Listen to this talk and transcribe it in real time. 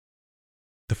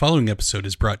The following episode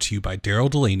is brought to you by Daryl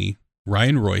Delaney,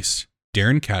 Ryan Royce,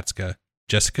 Darren Katzka,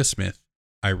 Jessica Smith,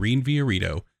 Irene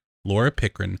Villarito, Laura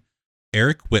Pickren,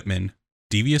 Eric Whitman,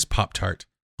 Devious Pop-Tart,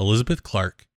 Elizabeth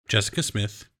Clark, Jessica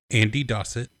Smith, Andy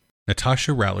Dossett,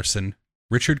 Natasha Rallerson,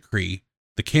 Richard Cree,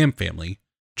 The Cam Family,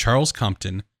 Charles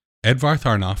Compton, Edvar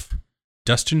Tharnoff,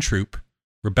 Dustin Troop,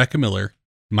 Rebecca Miller,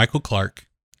 Michael Clark,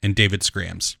 and David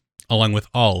Scrams, along with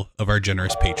all of our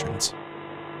generous patrons.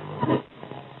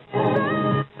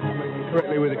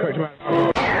 Correctly with the correct amount.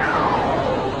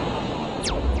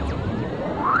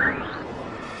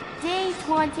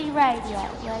 D20 Radio,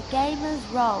 where gamers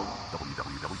roll.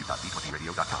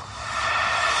 www.d20radio.com.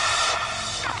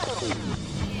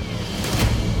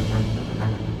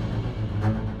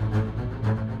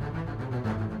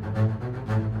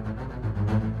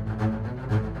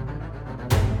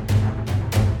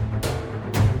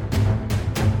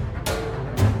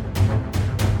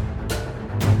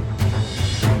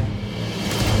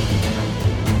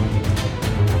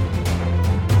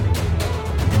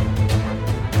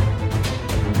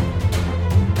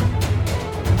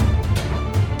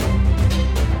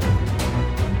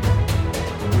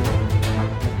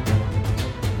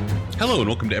 Hello and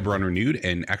welcome to Eberron Renewed,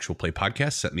 an actual play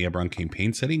podcast set in the Eberron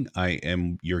campaign setting. I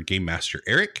am your game master,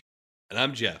 Eric. And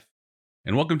I'm Jeff.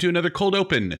 And welcome to another cold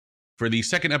open for the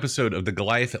second episode of the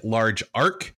Goliath at Large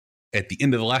arc. At the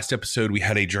end of the last episode, we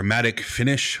had a dramatic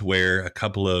finish where a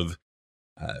couple of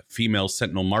female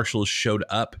sentinel marshals showed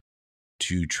up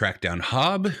to track down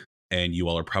Hob, and you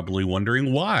all are probably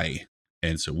wondering why.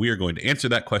 And so we are going to answer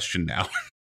that question now.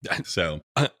 So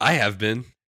I have been.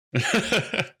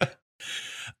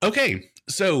 Okay,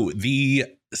 so the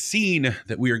scene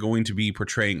that we are going to be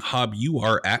portraying, Hob, you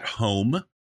are at home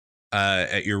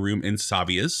at your room in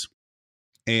Savia's,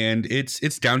 and it's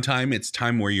downtime. It's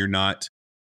time where you're not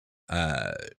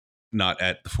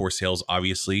at the for sales,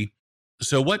 obviously.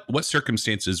 So what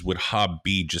circumstances would Hob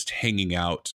be just hanging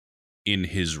out in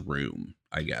his room,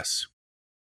 I guess?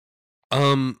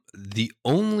 The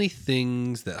only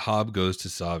things that Hob goes to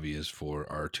Savia's for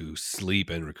are to sleep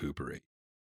and recuperate.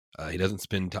 He doesn't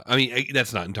spend time. I mean,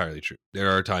 that's not entirely true. There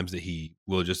are times that he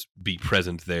will just be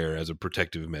present there as a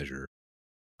protective measure.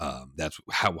 That's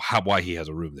why he has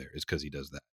a room there, is because he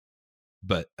does that.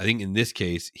 But I think in this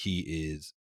case, he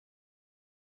is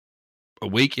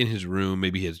awake in his room.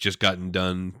 Maybe he has just gotten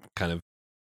done kind of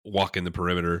walking the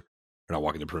perimeter, or not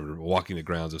walking the perimeter, but walking the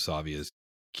grounds of Savia's,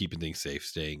 keeping things safe,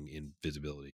 staying in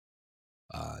visibility.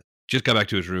 Just got back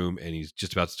to his room, and he's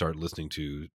just about to start listening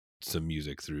to some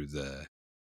music through the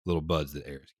little buds that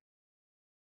airs.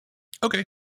 Okay,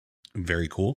 very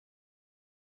cool.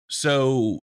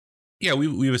 So, yeah,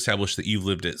 we've established that you've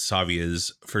lived at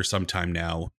Savia's for some time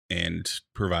now and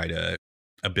provide a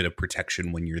bit of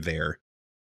protection when you're there.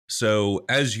 So,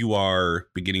 as you are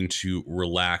beginning to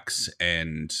relax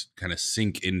and kind of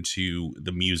sink into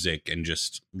the music and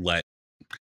just let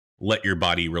your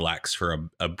body relax for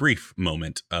a brief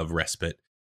moment of respite,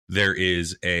 there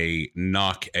is a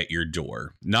knock at your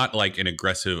door. Not like an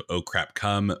aggressive, oh crap,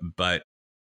 come, but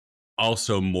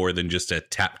also more than just a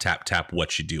tap, tap, tap,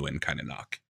 what you doing kind of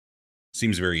knock.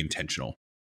 Seems very intentional.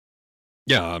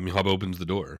 Yeah, I mean, Hob opens the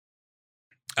door.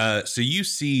 So you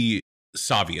see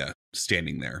Savia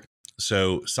standing there.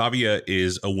 So Savia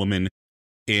is a woman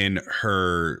in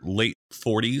her late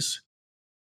 40s.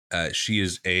 She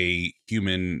is a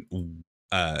human woman.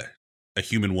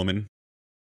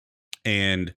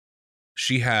 And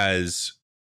she has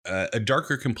a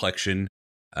darker complexion,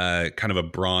 kind of a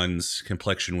bronze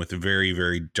complexion with very,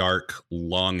 very dark,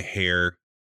 long hair.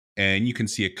 And you can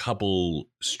see a couple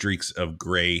streaks of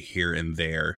gray here and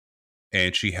there.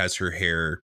 And she has her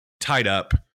hair tied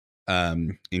up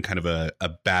in kind of a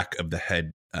back of the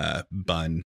head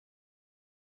bun.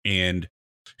 And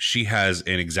she has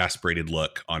an exasperated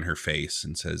look on her face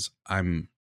and says, I'm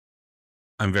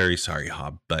very sorry,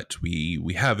 Hob, but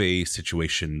we have a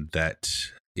situation that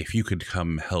if you could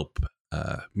come help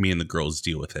me and the girls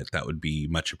deal with it, that would be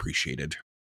much appreciated.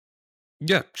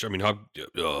 Yeah, sure. I mean, Hob, yep,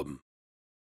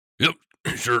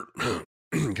 sure.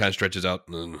 Kind of stretches out.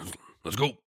 Let's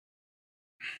go.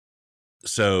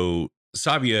 So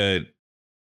Savia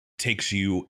takes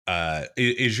you.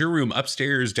 Is your room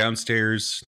upstairs,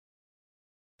 downstairs?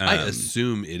 I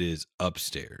assume it is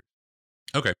upstairs.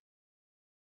 Okay.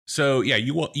 So yeah,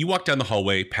 you walk down the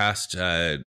hallway past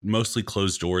mostly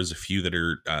closed doors, a few that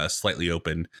are slightly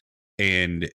open,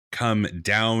 and come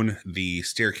down the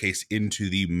staircase into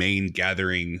the main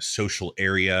gathering social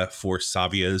area for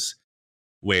Savia's,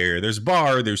 where there's a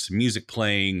bar, there's some music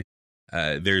playing,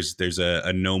 there's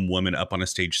a gnome woman up on a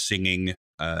stage singing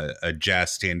a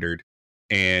jazz standard,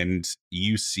 and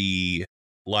you see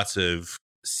lots of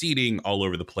seating all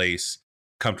over the place,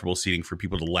 comfortable seating for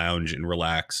people to lounge and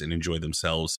relax and enjoy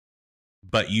themselves.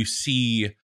 But you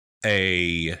see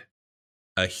a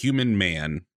human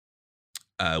man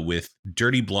with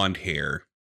dirty blonde hair,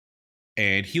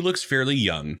 and he looks fairly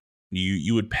young.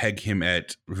 You would peg him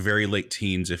at very late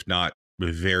teens, if not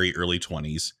very early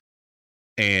 20s.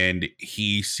 And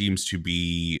he seems to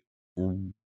be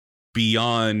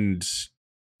beyond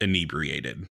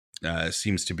inebriated.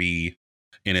 Seems to be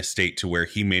in a state to where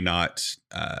he may not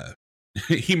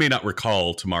he may not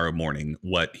recall tomorrow morning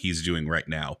what he's doing right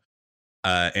now.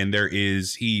 And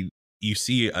you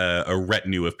see a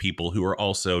retinue of people who are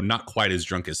also not quite as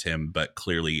drunk as him, but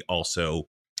clearly also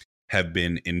have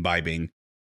been imbibing.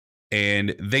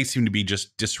 And they seem to be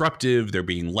just disruptive. They're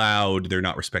being loud. They're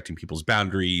not respecting people's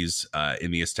boundaries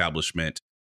in the establishment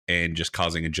and just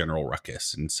causing a general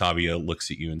ruckus. And Savia looks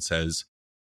at you and says,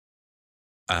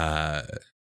 bet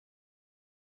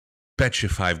you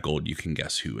 5 gold you can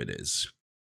guess who it is.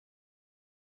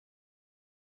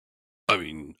 I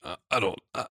mean, I don't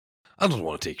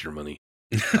want to take your money.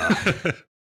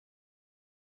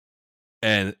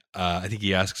 And I think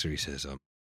he asks her, he says,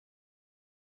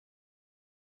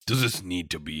 does this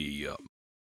need to be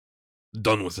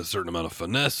done with a certain amount of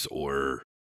finesse, or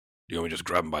do you want me to just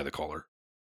grab him by the collar?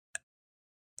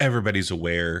 Everybody's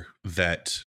aware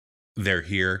that they're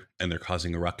here and they're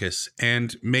causing a ruckus.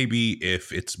 And maybe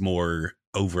if it's more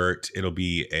overt, it'll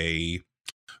be a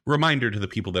reminder to the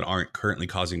people that aren't currently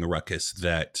causing a ruckus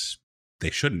that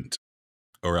they shouldn't,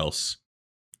 or else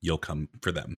you'll come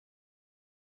for them.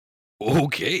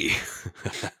 Okay.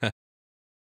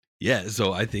 Yeah,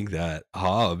 so I think that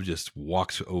Hob just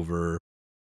walks over.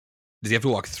 Does he have to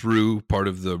walk through part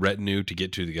of the retinue to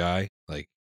get to the guy? Like,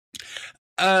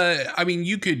 I mean,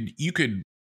 you could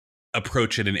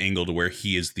approach at an angle to where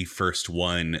he is the first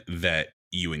one that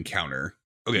you encounter.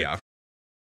 okay.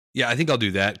 Yeah, I think I'll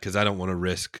do that because I don't want to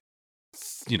risk,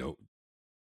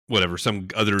 whatever, some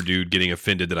other dude getting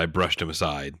offended that I brushed him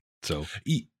aside. So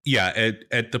yeah,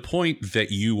 at the point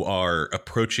that you are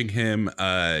approaching him,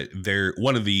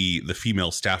 one of the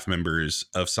female staff members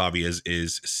of Savia's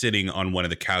is sitting on one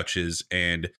of the couches,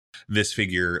 and this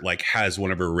figure like has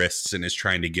one of her wrists and is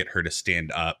trying to get her to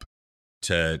stand up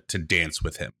to dance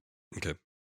with him. Okay.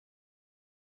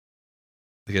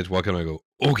 The guys walk in and I go,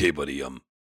 okay, buddy,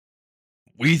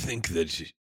 we think that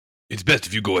it's best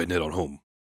if you go ahead and head on home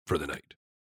for the night.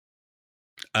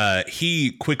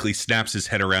 He quickly snaps his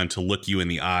head around to look you in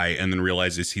the eye and then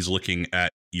realizes he's looking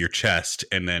at your chest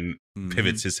and then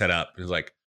pivots his head up. He's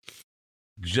like,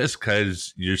 just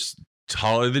because you're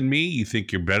taller than me, you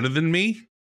think you're better than me?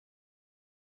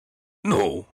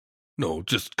 No,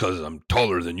 just because I'm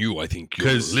taller than you, I think you'll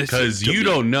listen to Because you me.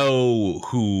 don't know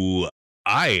who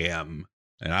I am,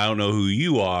 and I don't know who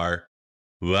you are,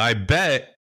 but I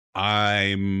bet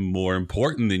I'm more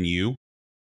important than you.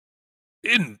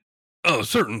 In a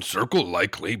certain circle,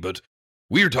 likely, but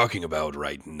we're talking about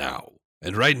right now.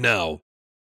 And right now,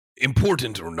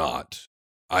 important or not,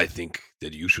 I think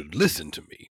that you should listen to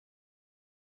me.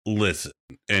 Listen.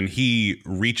 And he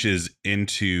reaches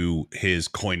into his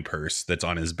coin purse that's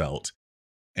on his belt,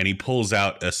 and he pulls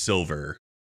out a silver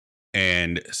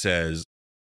and says,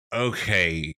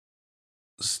 okay,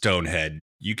 Stonehead,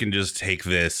 you can just take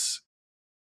this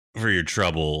for your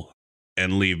trouble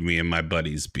and leave me and my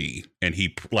buddies be. And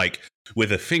he, like,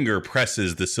 with a finger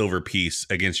presses the silver piece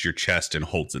against your chest and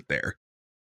holds it there.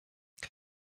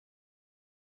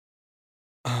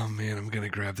 Oh man, I'm gonna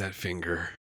grab that finger.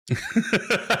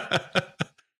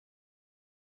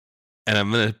 And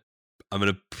I'm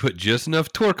gonna put just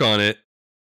enough torque on it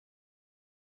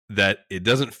that it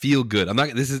doesn't feel good. I'm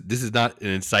not. This is not an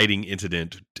inciting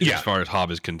incident as far as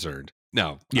Hob is concerned.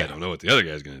 Now, I don't know what the other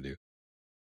guy's gonna do.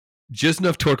 Just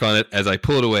enough torque on it. As I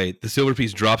pull it away, the silver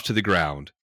piece drops to the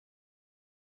ground,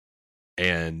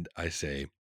 and I say,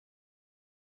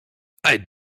 "I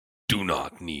do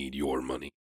not need your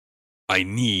money. I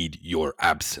need your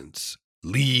absence.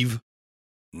 Leave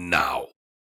now."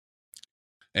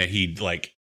 And he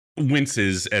like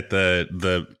winces at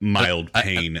the mild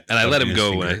pain. And I let him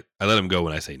go when I let him go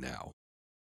when I say now.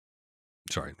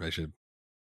 Sorry, I should.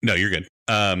 No, you're good.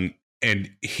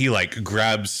 And he like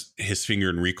grabs his finger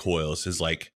and recoils. Is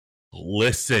like,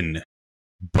 listen,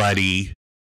 buddy,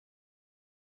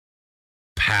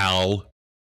 pal,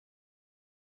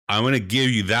 I'm gonna give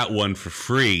you that one for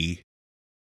free.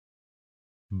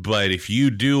 But if you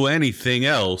do anything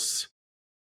else,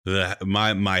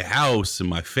 my house and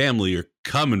my family are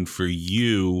coming for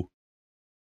you.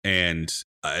 And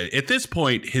at this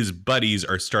point, his buddies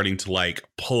are starting to like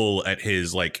pull at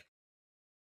his like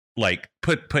like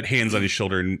put hands on his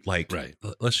shoulder and like, Right.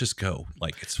 Let's just go.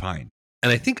 Like, it's fine.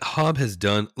 And I think Hobb has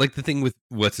done, like the thing with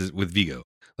with Vigo,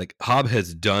 like Hobb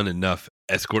has done enough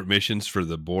escort missions for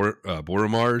the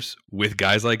Boromars with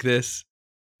guys like this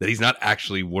that he's not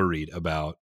actually worried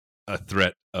about a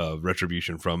threat of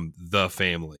retribution from the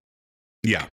family.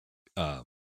 Yeah. Because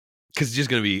it's just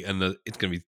going to be it's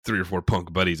going to be 3 or 4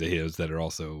 punk buddies of his that are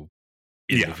also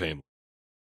in the family.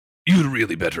 You'd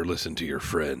really better listen to your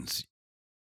friends.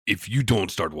 If you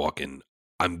don't start walking,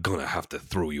 I'm going to have to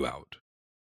throw you out.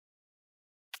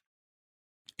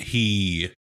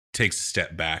 He takes a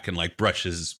step back and like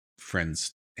brushes his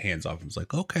friend's hands off and was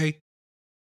like, okay.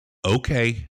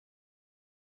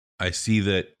 I see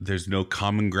that there's no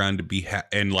common ground to be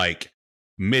and like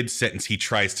mid-sentence, he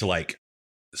tries to like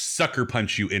sucker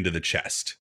punch you into the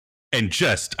chest. And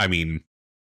just, I mean,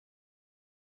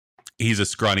 he's a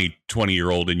scrawny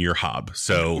 20-year-old in your Hobb.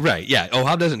 So right, yeah. Oh,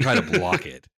 Hobb doesn't try to block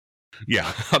it. Yeah.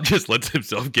 Hobb just lets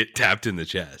himself get tapped in the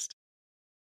chest.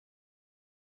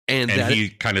 And he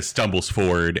kind of stumbles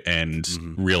forward and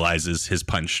realizes his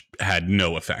punch had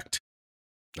no effect.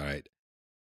 All right.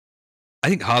 I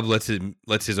think Hobb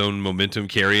lets his own momentum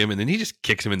carry him, and then he just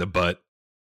kicks him in the butt.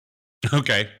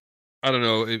 Okay. I don't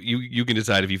know. You can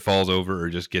decide if he falls over or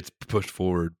just gets pushed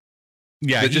forward.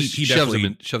 Yeah, he shoves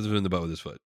him in the butt with his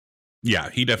foot.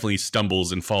 Yeah, he definitely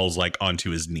stumbles and falls like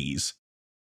onto his knees.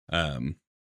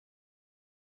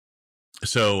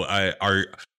 So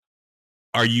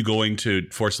are you going to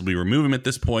forcibly remove him at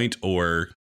this point, or?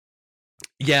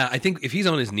 Yeah, I think if he's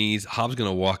on his knees, Hobb's going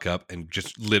to walk up and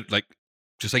just like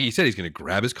you said, he's going to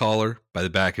grab his collar by the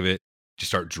back of it, just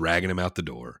start dragging him out the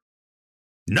door.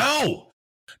 No!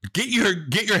 Get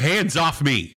your hands off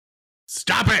me!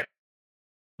 Stop it!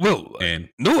 Well,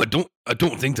 no, I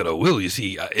don't think that I will. You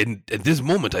see, at this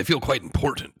moment, I feel quite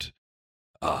important,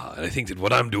 and I think that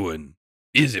what I'm doing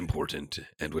is important,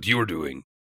 and what you're doing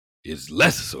is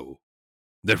less so.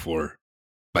 Therefore,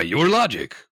 by your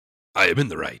logic, I am in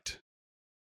the right.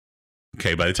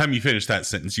 Okay, by the time you finish that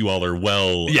sentence, you all are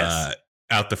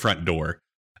out the front door,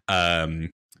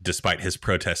 despite his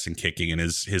protest and kicking, and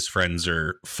his friends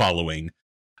are following,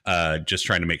 just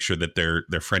trying to make sure that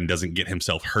their friend doesn't get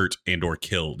himself hurt and or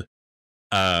killed.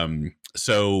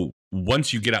 So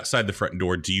once you get outside the front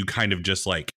door, do you kind of just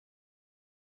like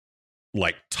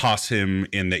toss him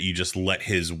in that you just let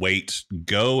his weight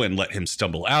go and let him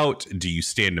stumble out? Do you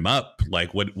stand him up?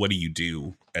 Like what do you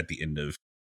do at the end of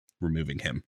removing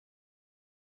him?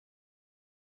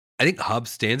 I think Hobb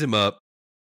stands him up,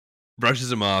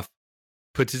 brushes him off,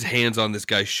 puts his hands on this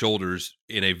guy's shoulders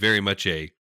in a very much a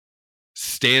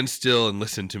stand still and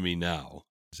listen to me now,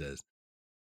 says.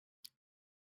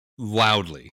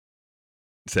 Loudly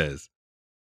says,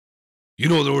 you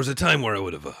know, there was a time where I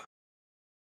would have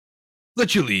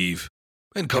let you leave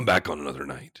and come back on another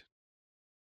night.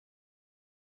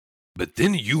 But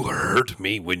then you hurt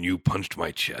me when you punched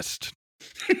my chest.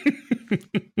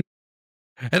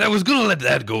 And I was going to let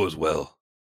that go as well.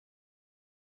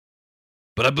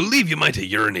 But I believe you might have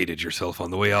urinated yourself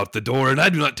on the way out the door, and I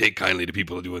do not take kindly to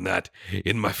people doing that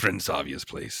in my friend Savia's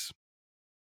place.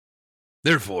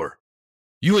 Therefore,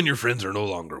 you and your friends are no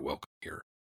longer welcome here.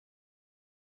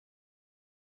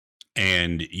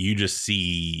 And you just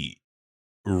see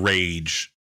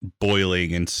rage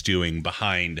boiling and stewing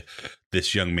behind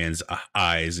this young man's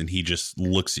eyes, and he just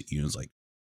looks at you and is like,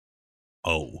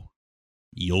 oh,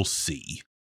 you'll see.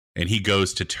 And he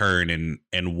goes to turn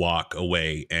and walk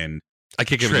away, and I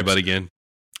kick him in the butt again.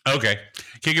 Okay.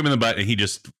 Kick him in the butt, and he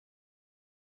just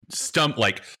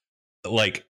like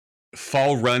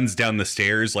fall runs down the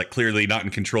stairs, like clearly not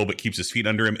in control, but keeps his feet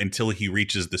under him until he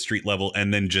reaches the street level,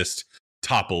 and then just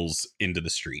topples into the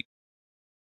street.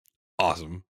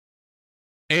 Awesome.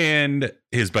 And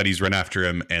his buddies run after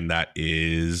him, and that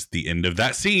is the end of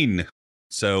that scene.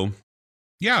 So,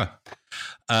 yeah.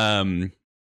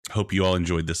 Hope you all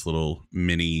enjoyed this little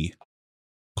mini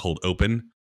cold open.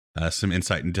 Some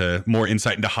more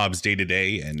insight into Hobbs'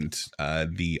 day-to-day and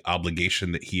the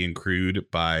obligation that he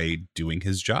accrued by doing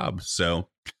his job. So,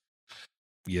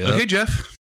 yeah. Okay,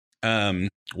 Jeff.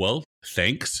 Well,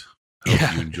 thanks.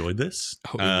 Hope you enjoyed this.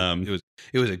 It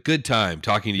was a good time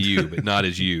talking to you, but not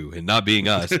as you, and not being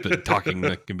us, but talking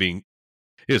like being.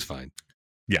 It was fine.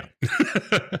 Yeah.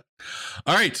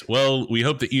 All right. Well, we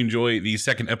hope that you enjoy the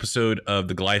second episode of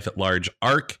the Goliath at Large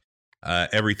arc.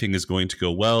 Everything is going to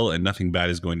go well, and nothing bad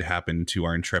is going to happen to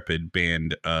our intrepid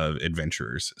band of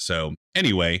adventurers. So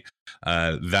anyway,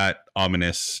 that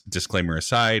ominous disclaimer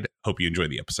aside, hope you enjoy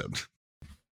the episode.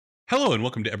 Hello, and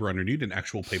welcome to Eberron Renewed, an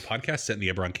actual play podcast set in the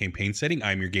Eberron campaign setting.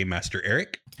 I'm your game master,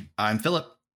 Eric. I'm Philip.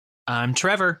 I'm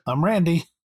Trevor. I'm Randy.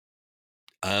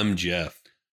 I'm Jeff.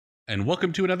 And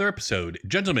welcome to another episode.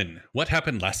 Gentlemen, what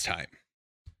happened last time?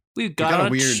 We You got got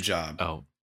a weird job. Oh,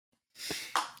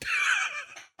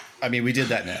 I mean, we did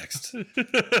that next.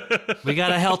 we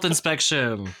got a health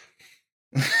inspection.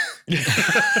 It's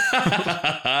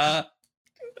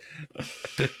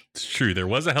true. There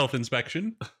was a health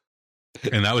inspection,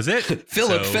 and that was it.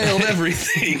 Philip failed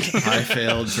everything. I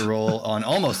failed to roll on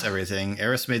almost everything.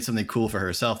 Eris made something cool for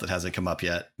herself that hasn't come up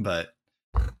yet, but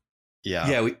yeah.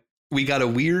 Yeah, we got a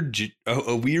weird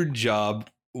job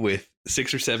with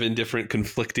 6 or 7 different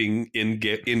conflicting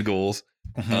end goals.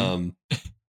 Mhm.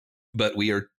 But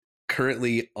we are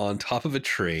currently on top of a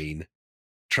train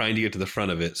trying to get to the front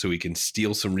of it so we can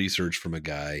steal some research from a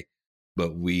guy.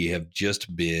 But we have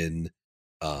just been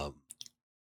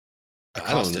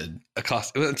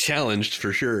challenged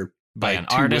for sure By an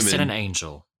 2 artist women and an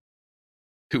angel.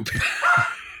 who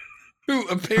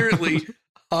apparently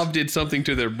Hob did something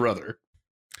to their brother.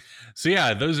 So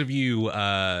yeah, those of you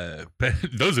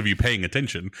paying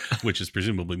attention, which is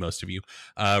presumably most of you,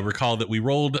 recall that we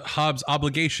rolled Hobbs'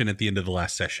 obligation at the end of the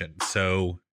last session.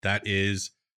 So that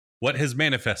is what has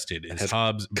manifested is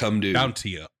Hobbs' come due.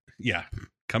 bounty. Yeah,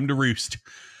 come to roost.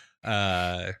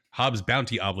 Hobbs'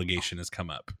 bounty obligation has come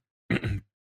up,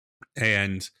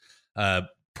 and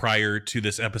prior to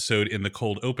this episode in the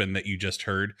cold open that you just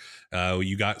heard,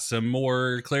 you got some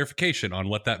more clarification on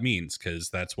what that means, because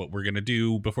that's what we're going to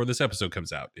do before this episode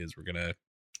comes out, is we're going to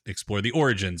explore the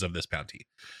origins of this bounty.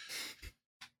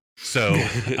 So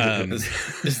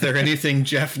is there anything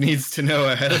Jeff needs to know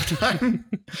ahead of time?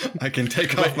 I can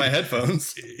take off my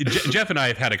headphones. Jeff and I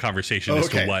have had a conversation as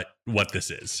to what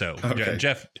this is. So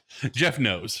Jeff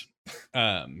knows.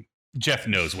 Jeff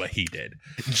knows what he did.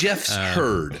 Jeff's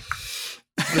heard.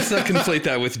 Let's not conflate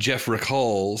that with Jeff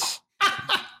recalls.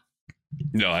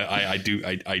 No, I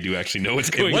do actually know what's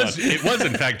going on. It was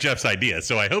in fact Jeff's idea,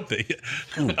 so I hope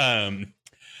that.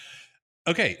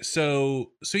 Okay,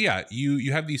 so yeah,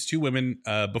 you have these 2 women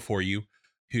before you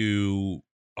who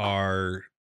are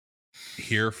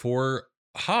here for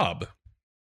Hob,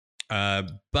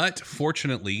 but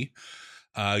fortunately,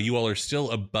 you all are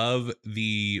still above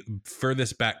the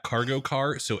furthest back cargo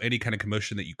car, so any kind of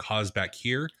commotion that you cause back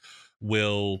here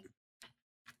will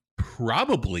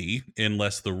probably,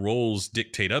 unless the roles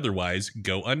dictate otherwise,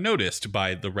 go unnoticed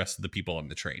by the rest of the people on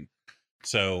the train.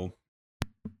 So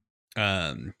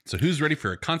who's ready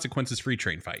for a consequences-free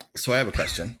train fight? So I have a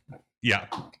question. Yeah.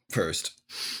 First,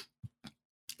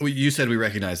 you said we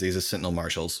recognize these as Sentinel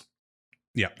Marshals.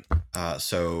 Yeah.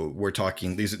 So we're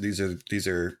talking these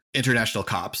are international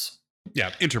cops.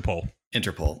 Yeah. Interpol.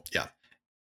 Yeah.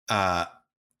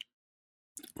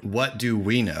 What do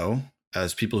we know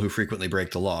as people who frequently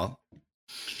break the law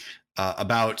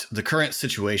about the current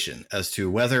situation as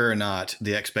to whether or not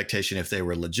the expectation, if they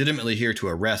were legitimately here to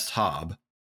arrest Hob,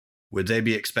 would they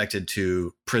be expected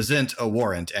to present a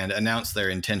warrant and announce their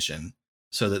intention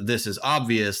so that this is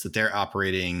obvious that they're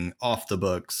operating off the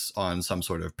books on some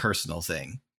sort of personal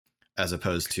thing, as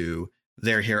opposed to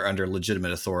they're here under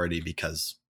legitimate authority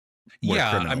because we're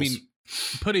criminals? I mean,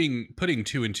 putting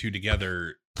 2 and 2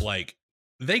 together, like,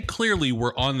 they clearly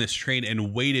were on this train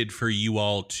and waited for you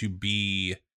all to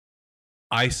be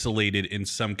isolated in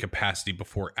some capacity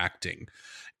before acting.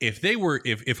 If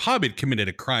Hob had committed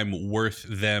a crime worth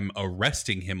them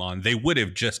arresting him on, they would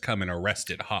have just come and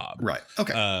arrested Hob. Right.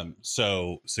 Okay.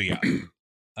 So yeah.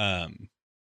 So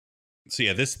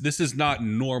yeah, this is not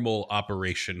normal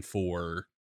operation for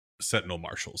Sentinel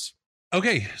Marshals.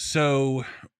 Okay, so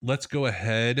let's go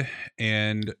ahead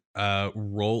and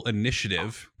roll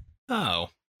initiative. Oh.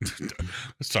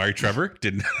 Sorry, Trevor.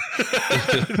 Didn't.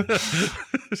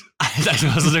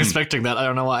 I wasn't expecting that. I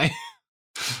don't know why.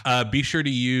 Be sure to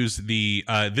use the.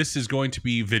 This is going to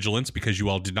be vigilance because you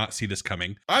all did not see this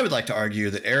coming. I would like to argue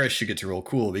that Eris should get to roll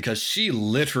cool because she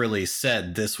literally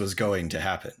said this was going to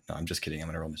happen. No, I'm just kidding. I'm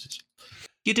going to roll message.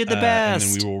 You did the best.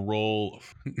 And then we will roll.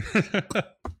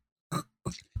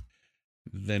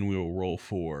 Then we will roll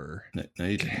for No,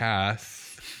 you didn't.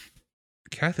 Kath.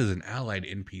 Kath is an allied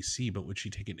NPC, but would she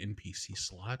take an NPC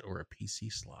slot or a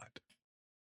PC slot?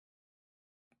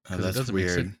 Oh, 'Cause it that's doesn't make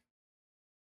weird. sense.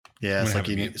 Yeah, it's I'm like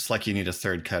gonna you have need. It's like you need a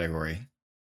third category.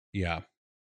 Yeah.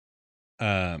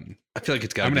 I feel like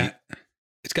it's got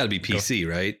to be PC,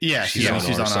 right? Yeah, she's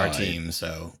on our side. team,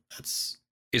 so that's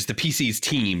It's the PC's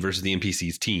team versus the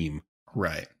NPC's team.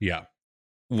 right. Yeah.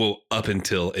 Well, up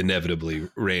until inevitably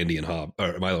Randy and Hob,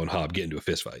 or Milo and Hob, get into a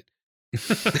fist fight.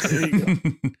 There you go.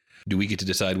 Do we get to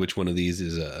decide which one of these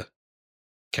is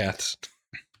Kath's?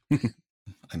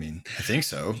 I mean, I think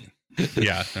so.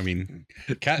 Yeah. I mean,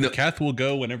 Kath will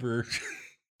go whenever.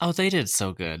 Oh, they did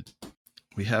so good.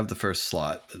 We have the first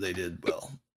slot, but they did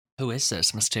well. Who is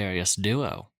this mysterious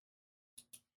duo?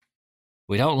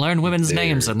 We don't learn women's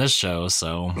names in this show,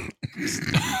 so.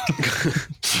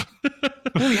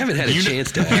 Well, we haven't had a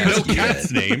chance to You know ask yet.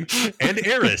 Kat's name and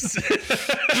Eris.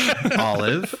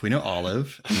 Olive. We know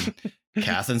Olive.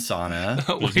 Kath and Sana.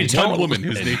 we There's one don't. woman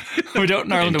whose name. We don't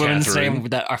know And the women's Catherine. name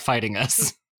that are fighting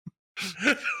us.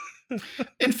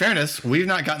 In fairness, we've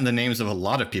not gotten the names of a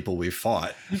lot of people we've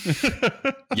fought.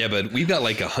 Yeah, but we've got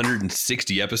like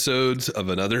 160 episodes of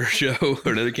another show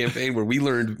or another campaign where we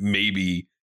learned maybe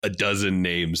a dozen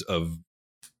names of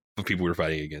people we were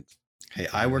fighting against. Hey,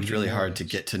 I worked really hard to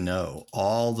get to know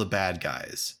all the bad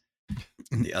guys.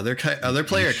 The other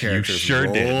player characters sure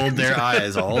rolled did. their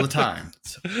eyes all the time.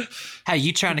 So, Hey,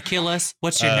 you trying to kill us?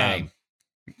 What's your name?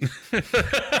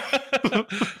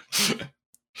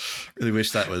 really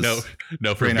wish that was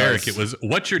No, for Very Merrick, nice. it was,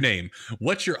 what's your name?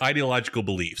 What's your ideological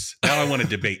beliefs? Now I want to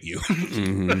debate you.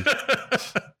 Mhm.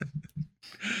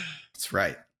 That's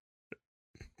right.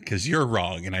 Because you're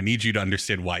wrong, and I need you to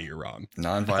understand why you're wrong.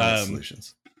 Nonviolent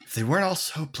solutions. If they weren't all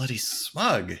so bloody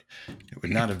smug, it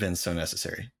would not have been so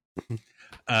necessary.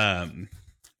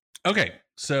 Okay,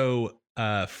 so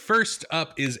first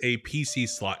up is a PC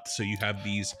slot. So you have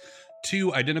these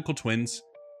two identical twins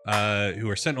who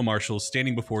are Sentinel Marshals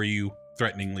standing before you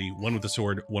threateningly, one with a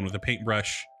sword, one with a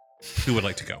paintbrush. Who would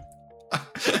like to go?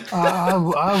 I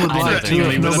would I like know to that.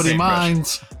 if nobody Paintbrush.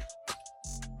 minds.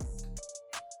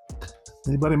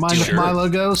 Anybody mind Sure. if Milo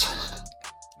goes?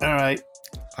 All right.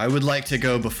 I would like to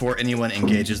go before anyone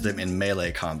engages them in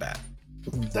melee combat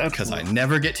That's because I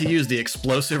never get to use the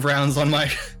explosive rounds on my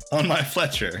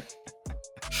Fletcher.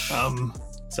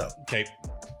 So Okay,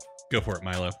 go for it,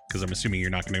 Milo, because I'm assuming you're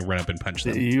not going to run up and punch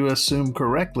them. you assume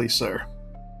correctly, sir.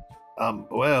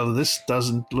 Well, this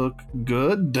doesn't look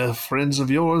good. Friends of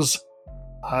yours,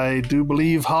 I do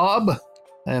believe Hob.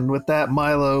 And with that,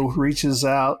 Milo reaches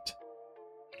out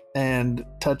and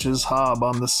touches Hob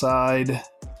on the side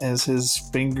as his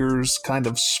fingers kind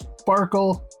of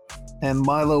sparkle. And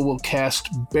Milo will cast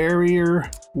Barrier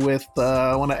with,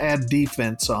 I want to add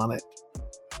defense on it.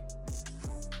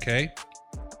 Okay.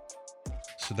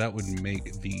 So that would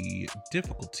make the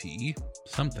difficulty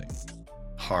something.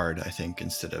 hard, I think,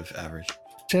 instead of average.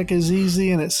 Check is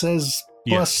easy, and it says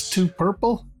Yes. +2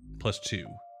 purple. +2.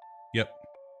 Yep.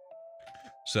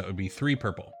 So that would be 3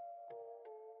 purple.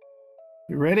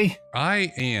 You ready?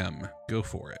 I am. Go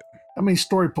for it. How many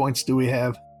story points do we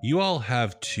have? You all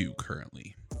have 2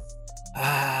 currently.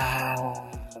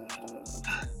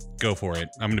 Go for it.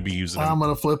 I'm going to be using I'm them.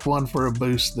 gonna flip one for a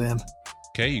boost then.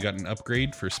 Okay, you got an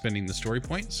upgrade for spending the story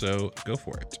point, so go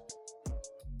for it.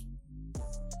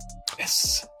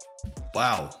 Yes,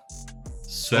 Wow.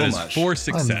 So So that is much. 4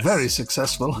 success. I'm very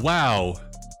successful. Wow.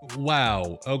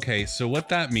 Wow. Okay, so what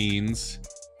that means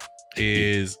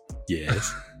is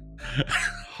Yes.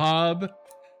 Hob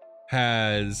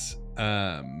has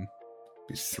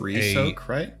 3 A- soak,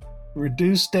 right?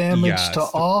 Reduce damage Yeah, to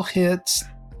it's the- all hits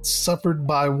suffered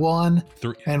by 1,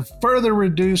 3 and further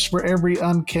reduce for every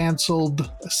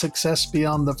uncancelled success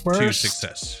beyond the first. 2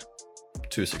 success.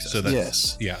 2 success. So that's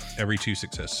Yes. yeah, every 2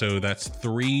 success. So that's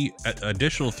 3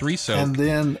 additional 3 soak. And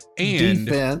then And-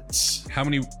 defense. How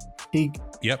many?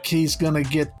 Yep. He's gonna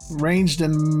get ranged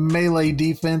and melee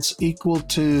defense equal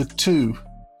to 2.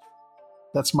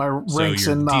 That's my So ranks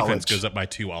your and defense knowledge. goes up by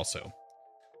 2 also.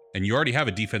 And you already have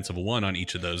a defense of 1 on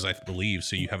each of those, I believe.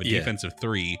 So you have a Yeah. defense of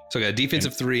 3. So I got a defense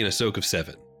of 3 and a soak of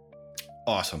 7.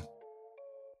 Awesome.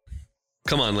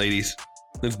 Come on, ladies.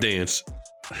 Let's dance.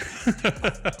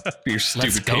 Your Let's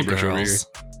stupid go, paintbrush over here. girls.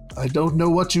 I don't know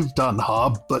what you've done,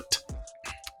 Hob, but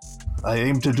I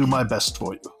aim to do my best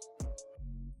for you.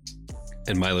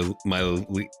 And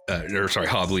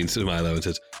Hob leans to Milo and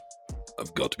says,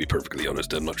 "I've got to be perfectly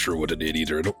honest. I'm not sure what I did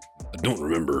either. I don't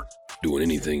remember doing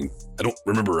anything. I don't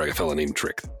remember a fella named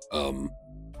Trick.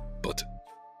 But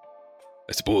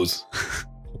I suppose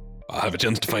I'll have a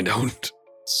chance to find out."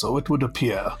 So it would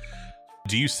appear.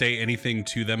 Do you say anything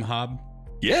to them, Hob?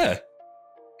 Yeah,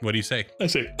 What do you say? I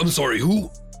say, "I'm sorry, who?"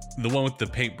 The one with the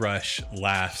paintbrush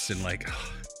laughs and like,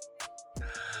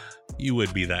 you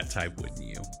would be that type, wouldn't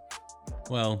you?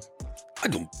 Well, I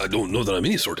don't know that I'm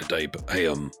any sort of type.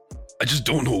 I just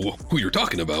don't know who you're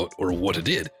talking about or what I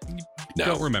did. Now,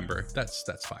 don't remember. That's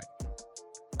fine.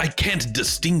 I can't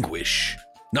distinguish.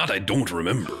 Not I don't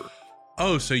remember.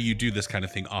 Oh, so you do this kind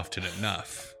of thing often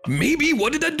enough. Maybe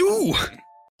what did I do?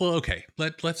 Well, okay.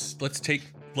 Let's take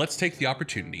the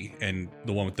opportunity, and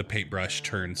the one with the paintbrush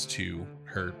turns to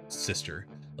her sister.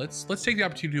 Let's take the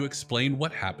opportunity to explain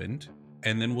what happened,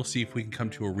 and then we'll see if we can come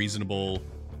to a reasonable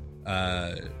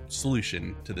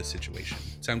solution to this situation.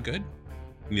 Sound good?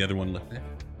 And the other one looked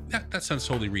at that sounds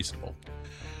totally reasonable.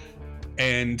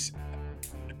 And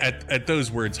at those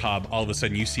words, Hob, all of a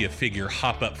sudden you see a figure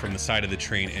hop up from the side of the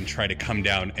train and try to come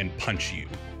down and punch you,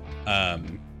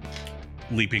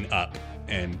 leaping up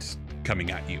and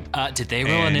coming at you. Did they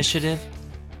roll initiative?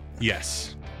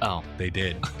 Yes. Oh. They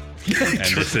did.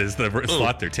 And this is the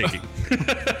slot they're taking.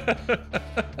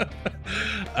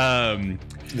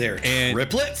 They're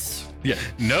triplets? Yeah.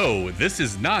 No, this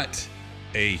is not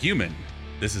a human.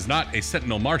 This is not a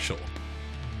Sentinel Marshal.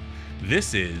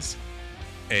 This is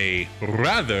a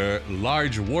rather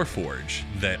large warforge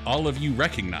that all of you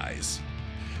recognize.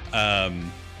 A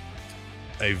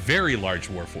very large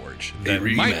warforge that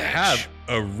might have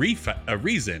a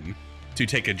reason to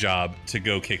take a job to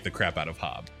go kick the crap out of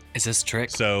Hob. Is this Trick?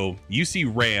 So you see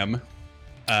Ram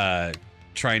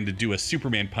trying to do a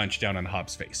Superman punch down on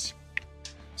Hob's face.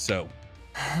 So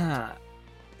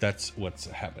that's what's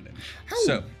happening.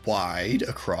 How wide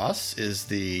across is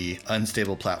the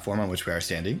unstable platform on which we are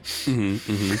standing?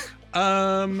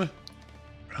 How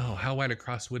wide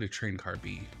across would a train car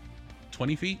be?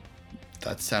 20 feet?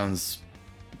 That sounds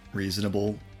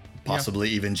reasonable, possibly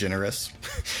even generous.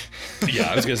 Yeah,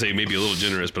 I was going to say maybe a little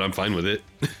generous, but I'm fine with it.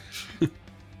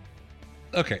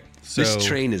 Okay, so this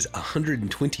train is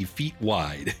 120 feet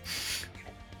wide.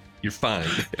 You're fine.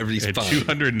 Everybody's fine.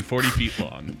 240 feet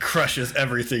long. Crushes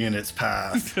everything in its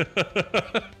path.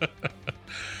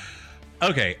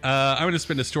 Okay, I'm going to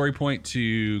spend a story point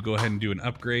to go ahead and do an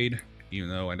upgrade, even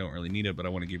though I don't really need it, but I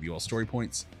want to give you all story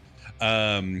points.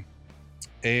 And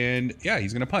yeah,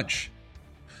 he's going to punch.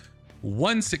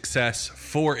 1 success,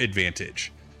 4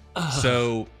 advantage.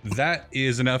 So that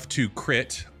is enough to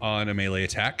crit on a melee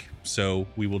attack. So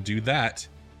we will do that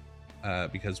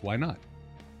because why not?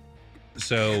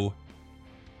 So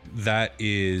that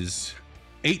is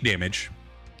 8 damage.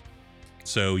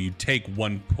 So you take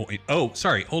 1 point. Oh,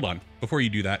 sorry. Hold on. Before you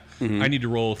do that, I need to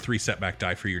roll 3 setback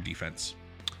die for your defense.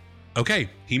 Okay,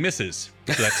 he misses.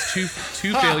 So that's 2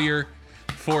 failure,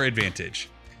 4 advantage.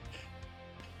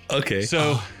 Okay.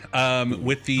 So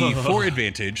with the 4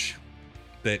 advantage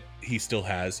that he still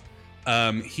has,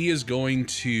 he is going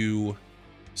to.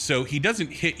 So he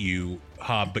doesn't hit you,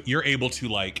 Hob, but you're able to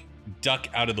like duck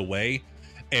out of the way.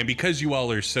 And because you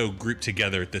all are so grouped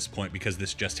together at this point, because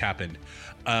this just happened,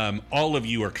 all of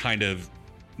you are kind of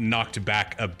knocked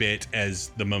back a bit as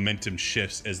the momentum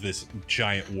shifts as this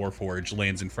giant warforge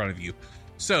lands in front of you.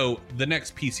 So the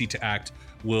next PC to act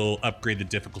will upgrade the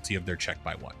difficulty of their check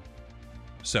by 1.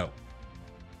 So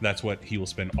that's what he will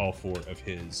spend all 4 of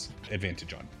his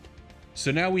advantage on.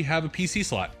 So now we have a PC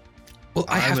slot. Well,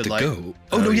 I have to go.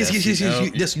 Oh, no, yes,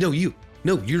 you.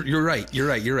 No, you're right. You're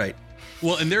right.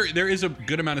 Well, and there is a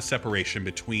good amount of separation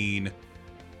between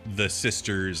the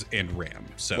sisters and Ram.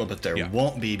 So, well, but there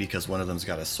won't be because one of them's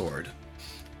got a sword.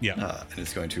 Yeah. And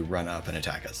it's going to run up and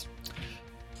attack us.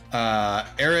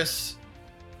 Eris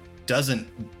doesn't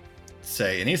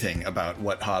say anything about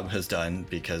what Hob has done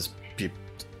because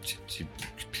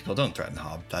people don't threaten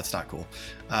Hob. That's not cool.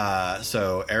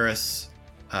 So Eris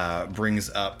brings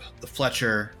up the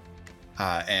Fletcher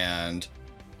and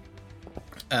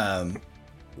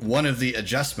one of the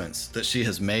adjustments that she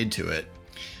has made to it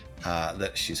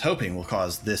that she's hoping will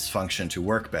cause this function to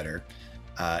work better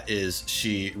is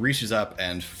she reaches up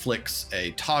and flicks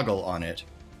a toggle on it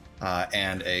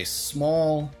and a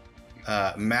small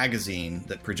magazine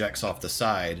that projects off the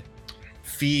side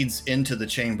feeds into the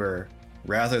chamber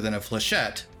rather than a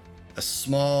flechette, a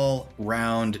small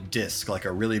round disc like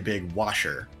a really big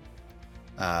washer.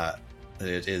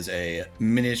 It is a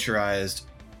miniaturized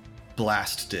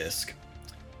blast disc.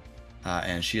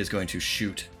 And she is going to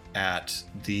shoot at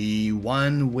the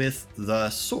one with the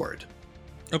sword.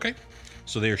 Okay.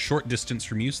 So they are short distance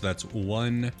from you, so that's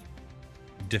 1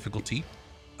 difficulty.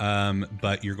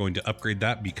 But you're going to upgrade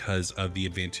that because of the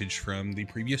advantage from the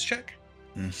previous check.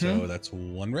 Mm-hmm. So that's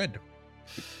 1 red.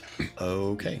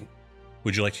 Okay.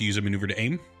 Would you like to use a maneuver to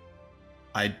aim?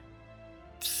 I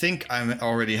think I'm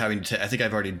already having to. I think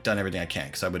I've already done everything I can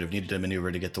because I would have needed a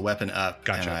maneuver to get the weapon up,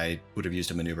 and I would have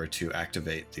used a maneuver to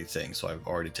activate the thing. So I've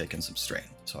already taken some strain.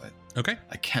 So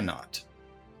I cannot.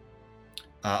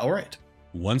 All right.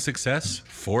 1 success,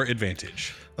 4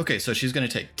 advantage. Okay, so she's going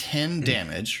to take 10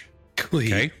 damage.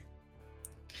 Okay.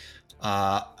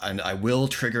 And I will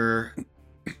trigger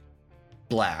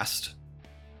blast,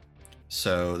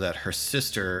 so that her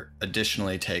sister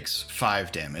additionally takes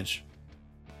 5 damage.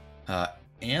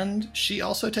 And she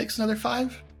also takes another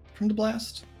 5 from the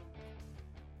blast?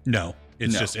 No,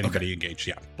 it's just anybody engaged.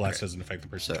 Yeah, blast doesn't affect the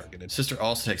person targeted. Sister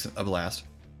also takes a blast.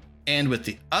 And with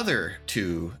the other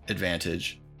 2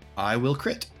 advantage, I will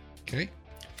crit. Okay.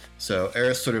 So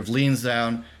Eris sort of leans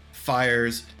down,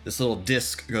 fires. This little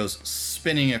disc goes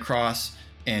spinning across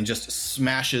and just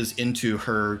smashes into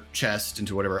her chest,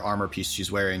 into whatever armor piece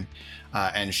she's wearing,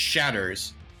 and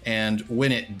shatters. And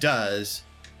when it does,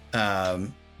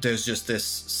 there's just this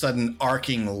sudden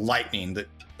arcing lightning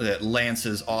that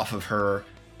lances off of her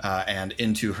and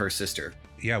into her sister.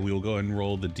 Yeah, we will go and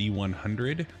roll the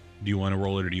D100. Do you want to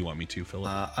roll it or do you want me to,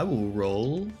 Philip? I will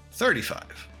roll 35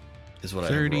 is what I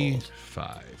rolled.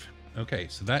 35. Okay,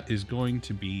 so that is going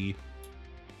to be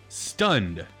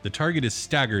stunned. The target is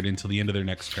staggered until the end of their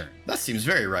next turn. That seems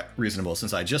very reasonable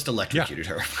since I just electrocuted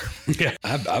her. Yeah,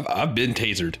 I've been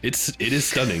tasered. It is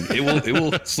stunning. It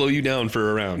will slow you down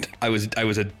for a round. I was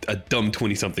a dumb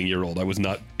 20-something-year-old. I was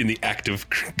not in the act of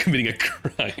committing a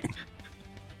crime.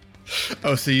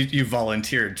 Oh, so you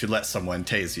volunteered to let someone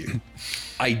tase you.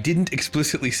 I didn't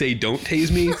explicitly say don't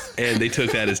tase me, and they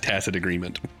took that as tacit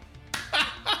agreement.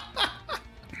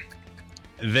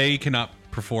 They cannot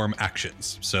perform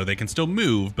actions, so they can still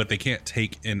move, but they can't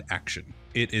take an action.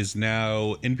 It is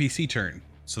now NPC turn.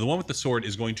 So the one with the sword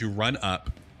is going to run up.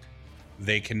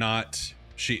 They cannot,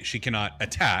 she cannot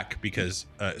attack because,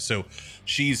 so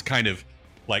she's kind of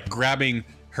like grabbing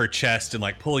her chest and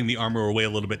like pulling the armor away a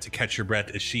little bit to catch her breath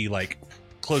as she like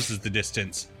closes the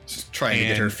distance. Just trying to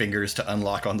get her fingers to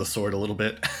unlock on the sword a little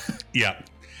bit. Yeah.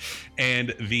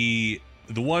 And the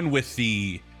one with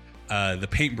the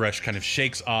paintbrush kind of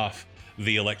shakes off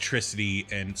the electricity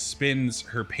and spins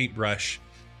her paintbrush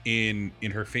in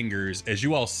her fingers, as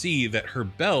you all see that her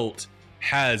belt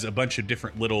has a bunch of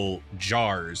different little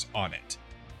jars on it.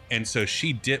 And so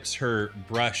she dips her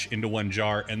brush into one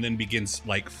jar and then begins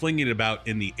like flinging it about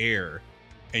in the air,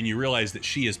 and you realize that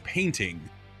she is painting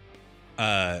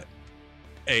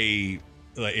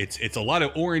it's a lot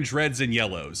of orange, reds, and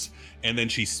yellows. And then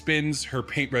she spins her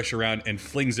paintbrush around and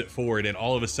flings it forward, and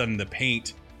all of a sudden the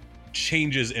paint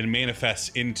changes and manifests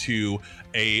into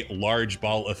a large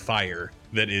ball of fire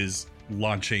that is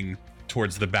launching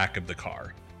towards the back of the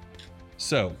car.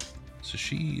 So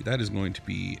that is going to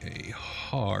be a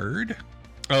hard.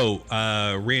 Oh,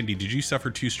 Randy, did you suffer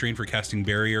 2 strain for casting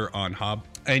barrier on Hob?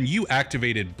 And you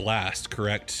activated blast,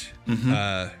 correct?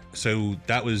 Mm-hmm. So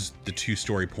that was the 2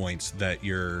 story points that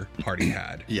your party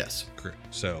had. Yes. Correct.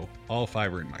 So all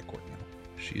 5 are in my court now.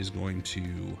 She is going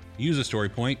to use a story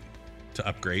point to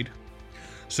upgrade.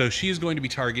 So she is going to be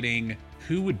targeting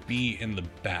who would be in the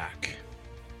back.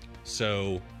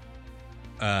 So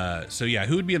yeah,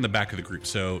 who would be in the back of the group?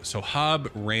 So Hob,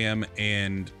 Ram,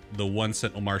 and the one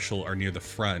Sentinel Marshal are near the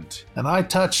front. And I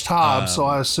touched Hob, so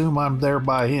I assume I'm there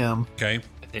by him. Okay.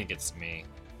 I think it's me.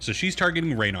 So she's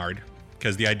targeting Reynard,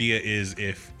 because the idea is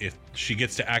if she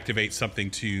gets to activate something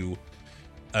to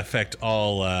affect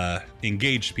all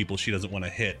engaged people, she doesn't want to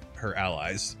hit her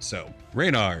allies. So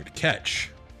Reynard, catch.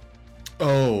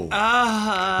 Oh.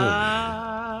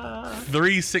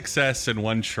 3 success and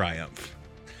 1 triumph.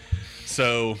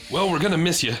 So, well, we're gonna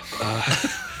miss you.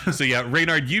 So yeah,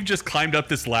 Reynard, you've just climbed up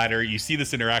this ladder. You see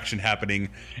this interaction happening,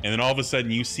 and then all of a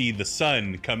sudden you see the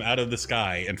sun come out of the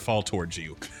sky and fall towards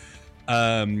you.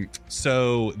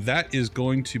 So that is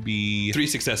going to be 3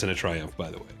 success and a triumph,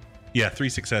 by the way. Yeah, 3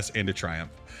 success and a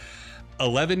triumph.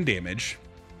 11 damage.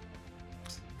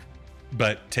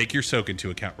 But take your soak into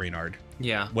account, Reynard.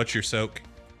 Yeah. What's your soak?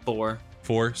 4.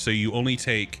 4. So you only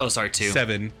take 2.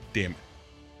 7 damage.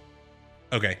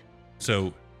 Okay.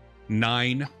 So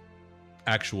 9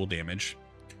 actual damage.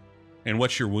 And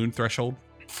what's your wound threshold?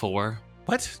 4.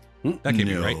 What? That can't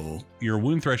be right. Your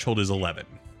wound threshold is 11.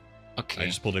 Okay. I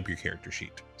just pulled up your character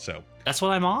sheet. So that's what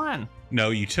I'm on. no,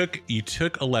 you took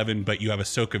 11, but you have a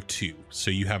soak of 2,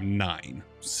 so you have 9.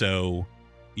 So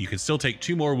you can still take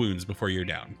 2 more wounds before you're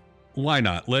down. Why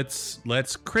not? Let's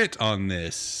crit on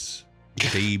this,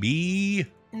 baby.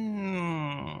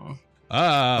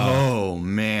 Oh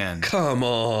man. Come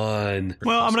on.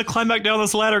 Well, I'm gonna climb back down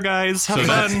this ladder, guys. Have So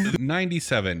fun. that's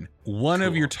 97. One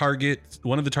of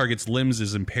the target's limbs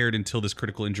is impaired until this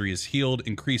critical injury is healed.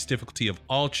 Increase difficulty of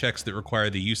all checks that require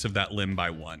the use of that limb by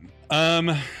 1. Well, I'm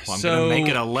gonna make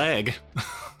it a leg.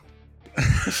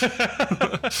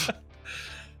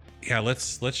 Yeah,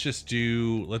 let's roll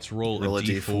a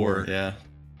D4. D4. Yeah.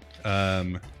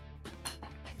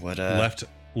 What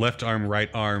left arm, right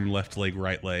arm, left leg,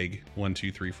 right leg. 1,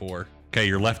 2, 3, 4. Okay,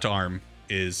 your left arm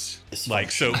is like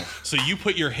so you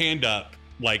put your hand up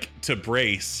like to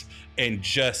brace, and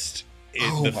just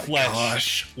the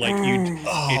flesh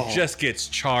it just gets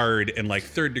charred and like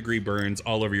 3rd-degree burns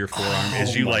all over your forearm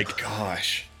as you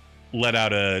let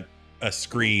out a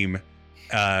scream,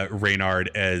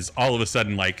 Reynard, as all of a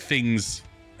sudden like things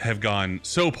have gone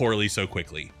so poorly so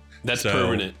quickly. That's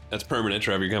permanent. That's permanent,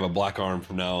 Trevor. You're gonna have a black arm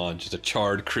from now on. Just a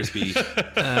charred, crispy.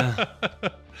 That's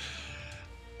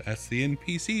the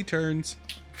NPC turns.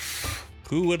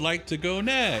 Who would like to go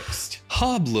next?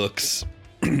 Hob looks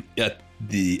at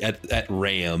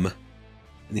Ram,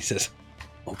 and he says,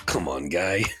 "Oh, come on,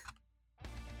 guy.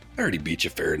 I already beat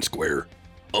you fair and square.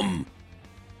 I'm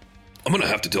gonna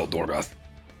have to tell Dorgoth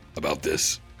about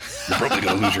this. You're probably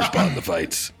gonna lose your spot in the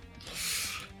fights.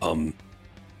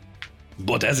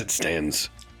 But as it stands,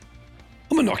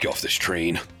 I'm gonna knock you off this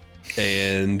train,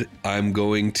 and I'm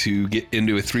going to get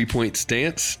into a 3-point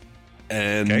stance,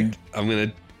 and Okay. I'm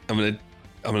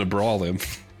gonna brawl him."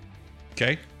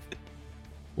 Okay.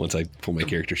 Once I pull my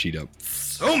character sheet up.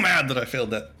 So mad that I failed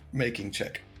that making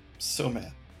check. So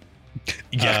mad.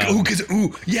 Yeah.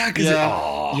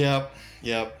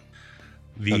 Yep.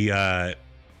 The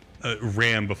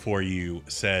Ram before you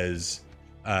says,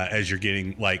 as you're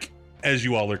getting as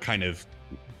you all are kind of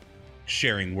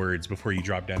sharing words before you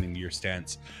drop down into your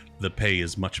stance, the pay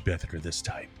is much better this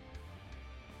time.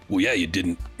 Well, yeah, you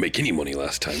didn't make any money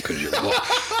last time because you're. Well,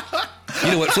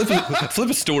 you know what? Flip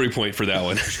a story point for that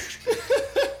one.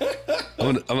 I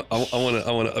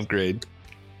want to upgrade.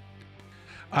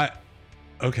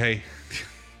 Okay.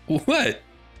 What?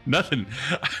 Nothing.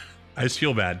 I just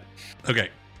feel bad. Okay,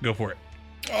 go for it.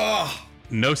 Oh,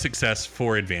 No success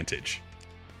for advantage.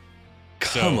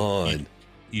 Come So, on.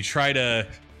 You try to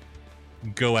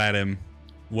go at him.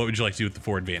 What would you like to do with the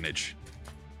 4 advantage?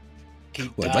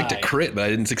 Well, I'd like to crit, but I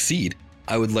didn't succeed.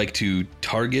 I would like to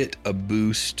target a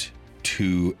boost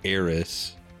to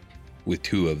Eris with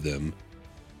 2 of them,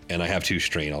 and I have 2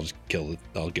 strain. I'll just kill it.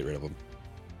 I'll get rid of them.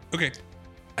 Okay.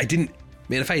 I didn't.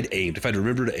 Man, if I had aimed, if I'd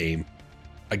remembered to aim,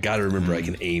 I gotta remember I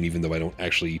can aim even though I don't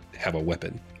actually have a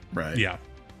weapon. right. Yeah.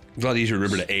 It's a lot easier to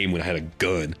remember to aim when I had a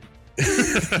gun.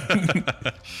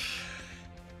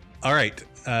 All right.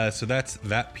 So that's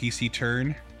that PC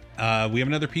turn. We have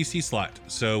another PC slot.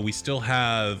 So we still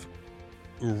have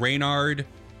Reynard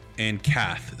and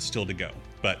Kath still to go,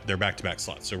 but they're back-to-back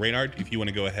slots. So Reynard, if you want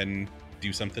to go ahead and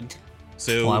do something.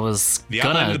 So Well, I was the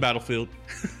outline of gonna the battlefield.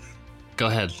 go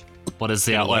ahead. What is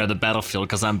the Gonna outline what? of the battlefield?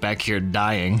 Because I'm back here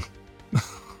dying.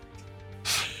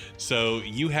 So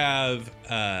you have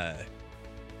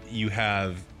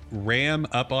Ram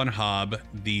up on Hob.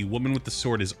 The woman with the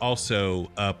sword is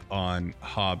also up on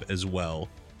Hob as well.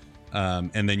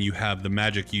 And then you have the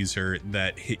magic user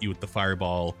that hit you with the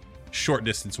fireball short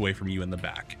distance away from you in the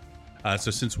back.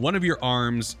 So since one of your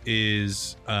arms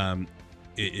is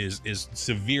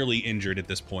severely injured at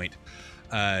this point,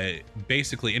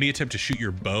 basically any attempt to shoot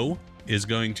your bow is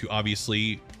going to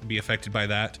obviously be affected by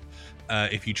that.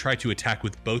 If you try to attack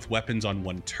with both weapons on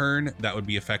one turn, that would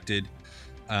be affected.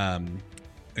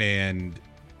 And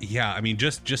yeah, I mean,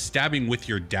 just stabbing with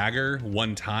your dagger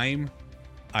one time,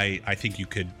 I think you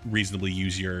could reasonably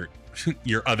use your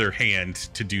other hand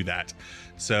to do that.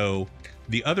 So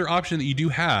the other option that you do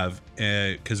have,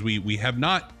 because we have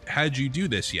not had you do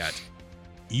this yet,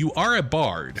 you are a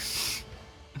bard,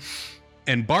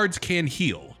 and bards can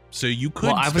heal. So you could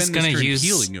Well, I was spend this gonna turn use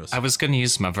healing yourself. I was gonna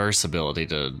use my verse ability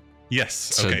to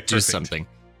Yes. do Okay. Perfect. something,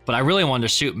 but I really wanted to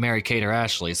shoot Mary Kate or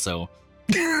Ashley, so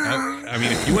I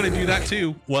mean, if you want to do that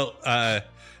too, well, I'm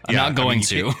not going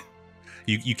to.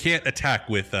 You can't attack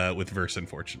with verse,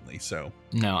 unfortunately. So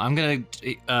No, I'm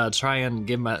gonna try and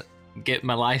get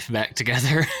my life back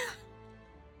together.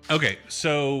 okay,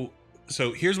 so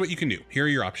here's what you can do. Here are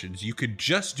your options. You could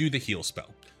just do the heal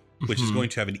spell, which is going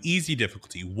to have an easy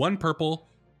difficulty, 1 purple.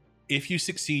 If you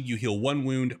succeed, you heal 1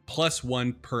 wound plus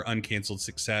 1 per uncanceled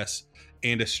success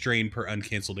and a strain per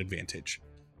uncanceled advantage.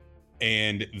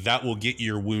 And that will get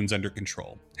your wounds under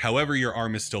control. However, your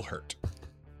arm is still hurt.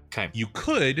 Okay. You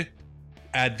could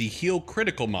add the heal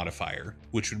critical modifier,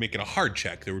 which would make it a hard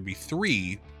check. There would be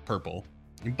 3 purple.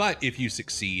 But if you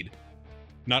succeed,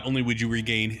 not only would you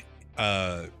regain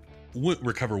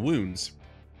recover wounds,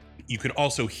 you could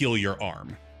also heal your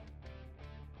arm.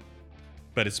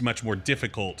 But it's much more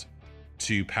difficult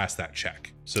to pass that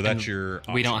check. So that's your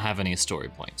option. We don't have any story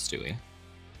points, do we?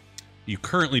 You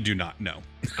currently do not know.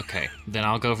 Okay, then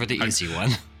I'll go for the easy one.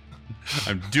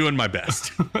 I'm doing my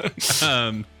best.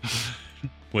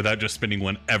 Without just spending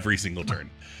 1 every single turn.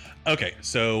 Okay,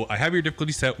 so I have your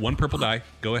difficulty set, 1 purple die.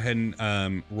 Go ahead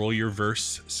and roll your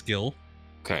verse skill.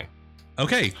 Okay.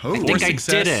 Okay. Oh. I think I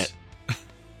did it.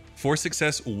 4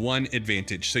 success, 1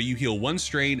 advantage. So you heal 1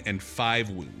 strain and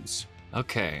 5 wounds.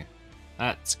 Okay,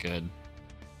 that's good.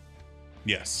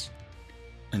 Yes.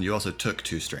 And you also took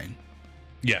 2 strain.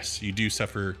 Yes, you do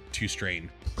suffer 2 strain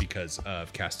because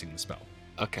of casting the spell.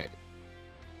 Okay.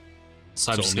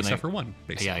 So I'm So just only gonna suffer 1,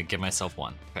 basically. Yeah, give myself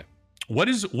 1. Okay. What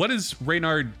is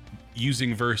Reynard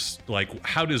using verse, like,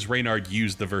 how does Reynard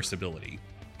use the verse ability?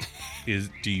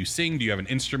 Do you sing? Do you have an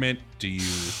instrument? Do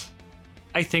you...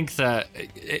 I think that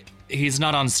he's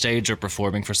not on stage or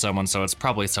performing for someone, so it's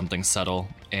probably something subtle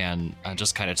and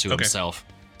just kind of to himself.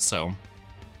 So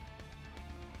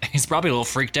he's probably a little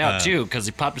freaked out too, because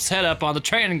he popped his head up on the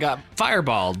train and got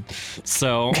fireballed.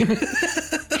 So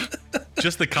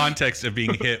just the context of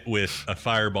being hit with a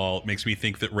fireball makes me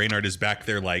think that Reynard is back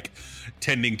there, like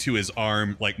tending to his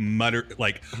arm, like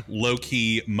low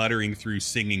key muttering through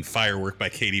singing "Firework" by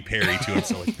Katy Perry to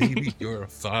himself, like, "Baby, you're a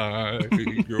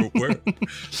firework."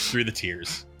 Through the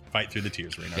tears, fight through the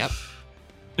tears, Reynard. Yep.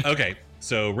 Okay,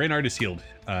 so Reynard is healed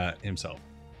himself.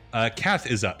 Kath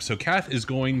is up. So Kath is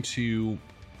going to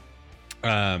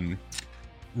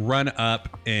run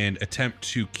up and attempt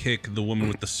to kick the woman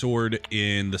with the sword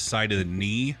in the side of the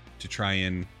knee to try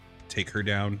and take her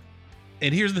down.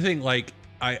 And here's the thing, like,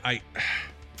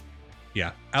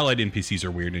 yeah, allied NPCs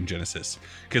are weird in Genesis,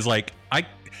 because like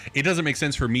it doesn't make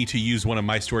sense for me to use one of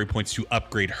my story points to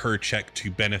upgrade her check to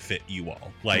benefit you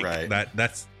all. Like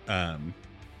that's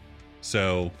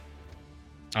so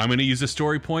I'm going to use a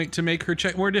story point to make her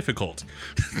check more difficult,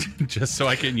 just so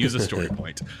I can use a story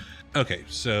point. Okay,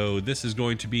 so this is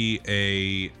going to be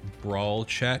a brawl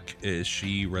check as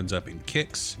she runs up and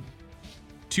kicks.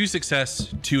 2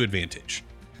 success, 2 advantage.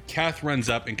 Kath runs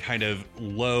up and kind of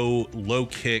low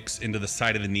kicks into the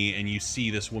side of the knee, and you see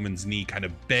this woman's knee kind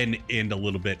of bend in a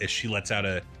little bit as she lets out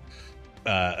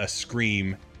a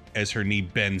scream as her knee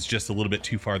bends just a little bit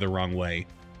too far the wrong way.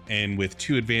 And with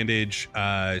 2 advantage,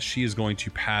 she is going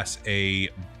to pass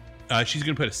she's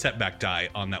going to put a setback die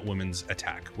on that woman's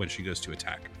attack when she goes to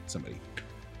attack somebody.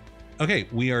 Okay,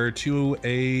 we are to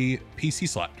a PC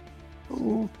slot.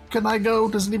 Ooh, can I go?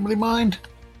 Does anybody mind?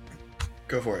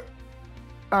 Go for it.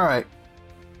 All right.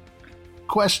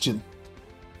 Question.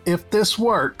 If this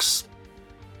works,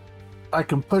 I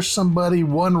can push somebody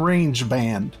 1 range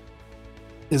band.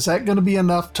 Is that going to be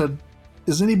enough to...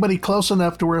 Is anybody close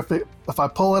enough to where if I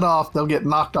pull it off, they'll get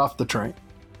knocked off the train?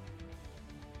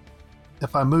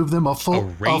 If I move them a full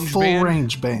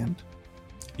range band.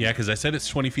 Yeah, because I said it's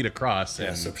 20 feet across.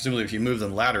 Yeah, so presumably if you move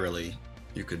them laterally,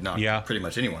 you could knock pretty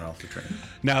much anyone off the train.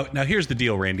 Now here's the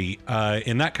deal, Randy.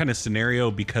 In that kind of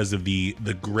scenario, because of the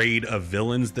grade of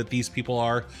villains that these people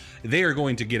are, they are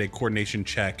going to get a coordination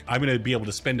check. I'm going to be able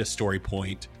to spend a story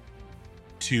point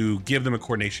to give them a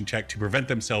coordination check to prevent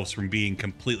themselves from being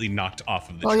completely knocked off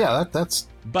of the train. Yeah, that's...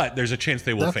 But there's a chance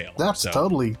they will fail. That's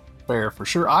totally fair, for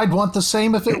sure. I'd want the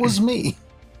same if it was me.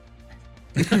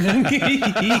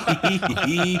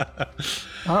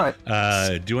 All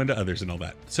right. Do unto others and all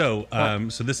that. So,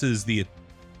 so this is the...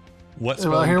 What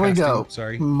spell? Well, here we casting? go.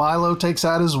 Sorry. Milo takes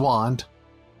out his wand,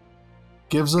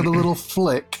 gives it a little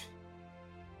flick,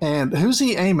 and who's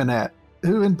he aiming at?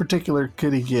 Who in particular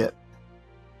could he get?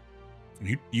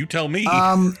 You tell me.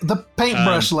 The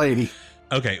paintbrush lady.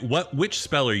 Okay, which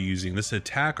spell are you using? This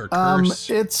attack or curse?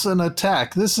 It's an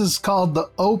attack. This is called the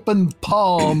Open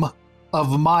Palm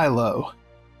of Milo.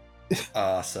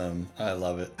 Awesome. I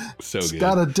love it. So It's good.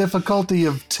 got a difficulty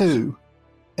of 2.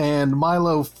 And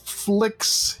Milo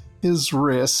flicks his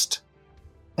wrist,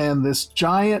 and this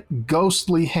giant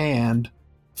ghostly hand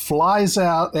flies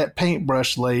out at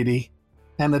Paintbrush Lady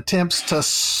and attempts to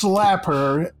slap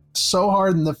her so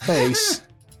hard in the face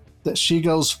that she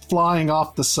goes flying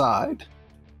off the side.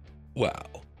 Wow.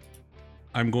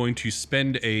 I'm going to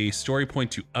spend a story point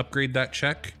to upgrade that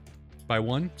check by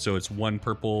 1. So it's 1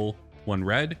 purple, 1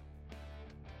 red.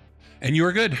 And you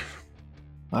are good.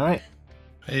 All right.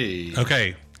 Hey.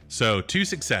 Okay. So 2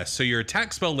 success. So your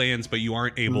attack spell lands, but you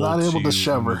aren't able to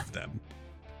shove her. move them.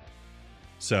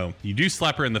 So you do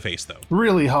slap her in the face, though.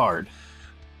 Really hard.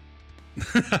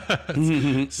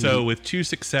 So with 2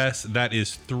 success, that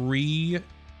is 3,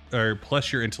 or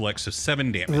plus your intellect, so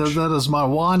 7 damage. Does my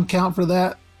wand count for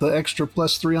that? The extra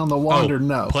plus 3 on the wand, or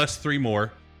no? Plus 3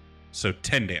 more, so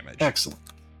 10 damage. Excellent.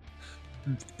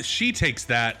 She takes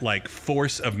that like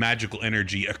force of magical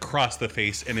energy across the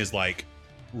face and is like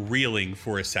reeling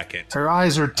for a second. Her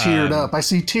eyes are teared up. I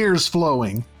see tears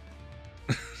flowing.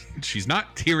 She's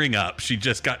not tearing up. She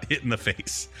just got hit in the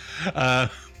face.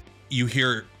 You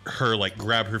hear her like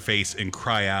grab her face and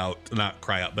cry out, not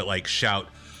cry out, but like shout,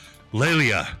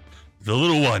 "Lelia, the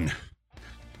little one."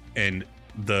 And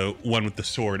the one with the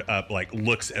sword up like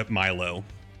looks at Milo.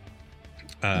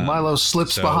 Milo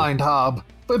slips behind Hob,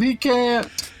 but he can't.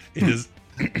 It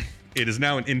is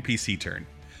now an NPC turn.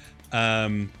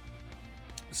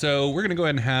 So we're gonna go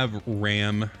ahead and have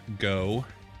Ram go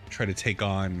try to take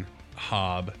on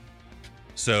Hob.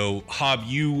 So Hob,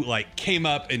 you like came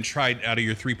up and tried out of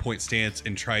your 3-point stance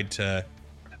and tried to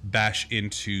bash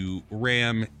into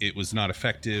Ram. It was not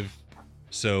effective.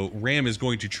 So Ram is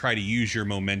going to try to use your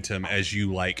momentum as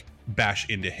you like bash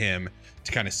into him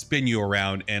to kind of spin you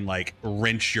around and like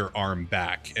wrench your arm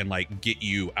back and like get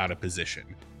you out of position.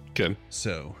 Okay.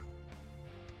 So,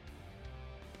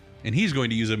 and he's going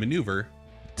to use a maneuver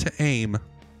to aim.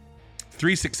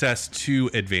 3 success,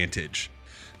 2 advantage.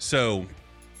 So,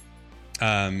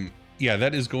 yeah,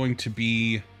 that is going to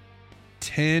be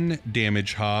 10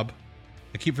 damage, Hob.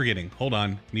 I keep forgetting. Hold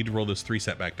on. I need to roll those 3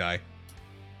 setback die.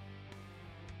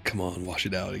 Come on, wash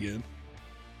it out again.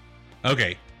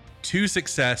 Okay. 2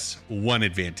 success, 1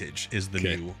 advantage is the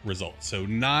new result. So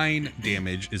 9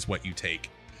 damage is what you take.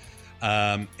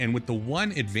 And with the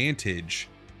 1 advantage,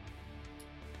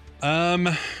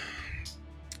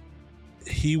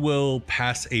 he will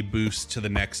pass a boost to the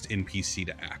next NPC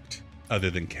to act, other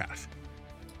than Kath.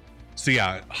 So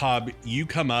yeah, Hob, you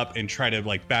come up and try to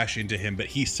like bash into him, but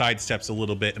he sidesteps a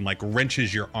little bit and like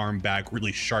wrenches your arm back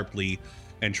really sharply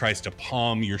and tries to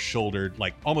palm your shoulder,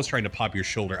 like almost trying to pop your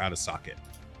shoulder out of socket.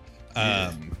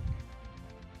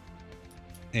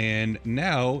 And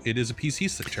now it is a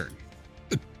PC's turn.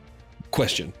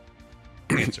 Question.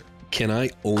 Answer. Can I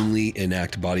only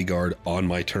enact bodyguard on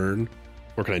my turn,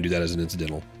 or can I do that as an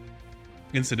incidental?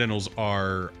 Incidentals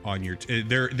are on your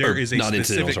there is a not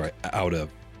specific incidental, sorry, out of.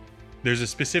 There's a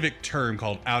specific term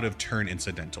called out of turn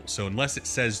incidental. So unless it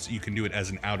says you can do it as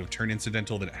an out of turn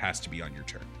incidental, then it has to be on your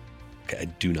turn. Okay, I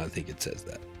do not think it says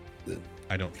that.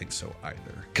 I don't think so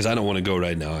either. Because I don't want to go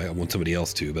right now. I want somebody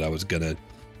else to, but I was gonna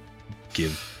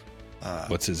give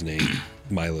what's his name,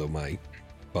 Milo, my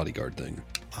bodyguard thing.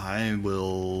 I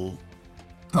will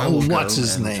what's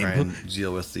his and name? Try and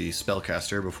deal with the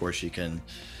spellcaster before she can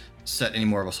set any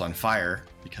more of us on fire,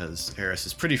 because Eris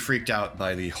is pretty freaked out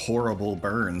by the horrible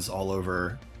burns all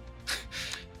over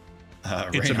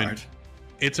Reynard.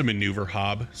 It's a maneuver,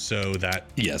 Hob, so that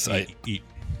Yes, you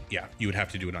would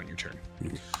have to do it on your turn.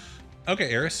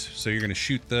 Okay, Eris, so you're going to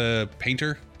shoot the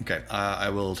painter. Okay, I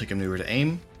will take a maneuver to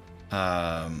aim.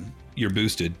 You're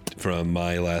boosted from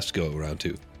my last go, round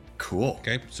 2. Cool.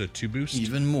 Okay, so 2 boost.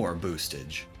 Even more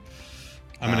boostage.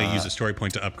 I'm going to use a story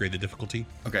point to upgrade the difficulty.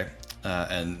 Okay,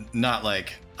 and not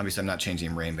like, obviously I'm not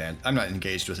changing rain band. I'm not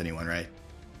engaged with anyone, right?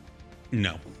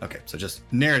 No. Okay, so just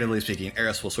narratively speaking,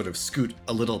 Eris will sort of scoot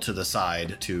a little to the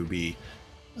side to be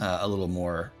a little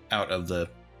more out of the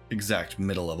exact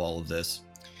middle of all of this,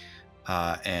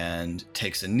 and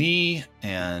takes a knee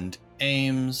and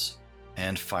aims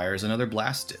and fires another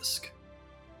blast disc.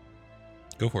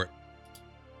 Go for it.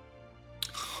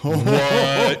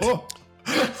 What?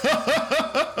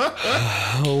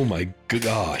 Oh my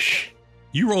gosh.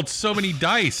 You rolled so many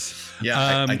dice.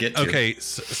 Yeah, I get to. Okay,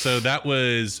 so that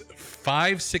was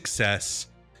 5 success,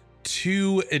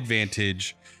 2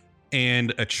 advantage,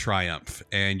 and a triumph.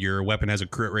 And your weapon has a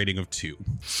crit rating of 2.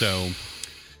 So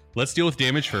let's deal with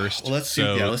damage first. Well, let's see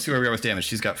where we are with damage.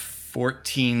 She's got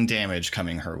 14 damage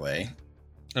coming her way.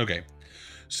 Okay.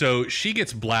 So she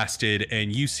gets blasted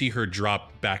and you see her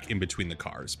drop back in between the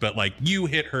cars. But like you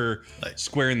hit her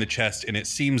square in the chest and it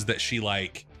seems that she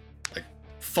like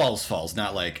falls,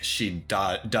 not like she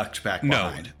ducked back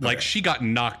behind. No, like she got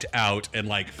knocked out and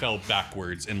like fell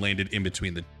backwards and landed in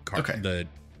between the car, the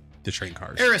train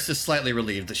cars. Eris is slightly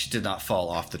relieved that she did not fall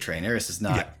off the train. Eris is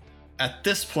not at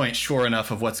this point sure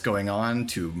enough of what's going on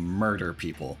to murder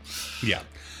people. Yeah.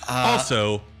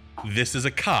 Also, this is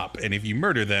a cop, and if you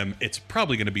murder them, it's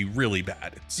probably going to be really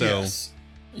bad. So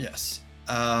yes.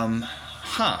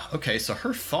 Okay, so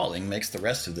her falling makes the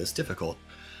rest of this difficult.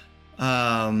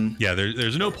 Yeah,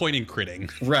 there's no point in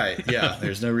critting. Right, yeah,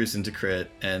 there's no reason to crit,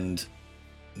 and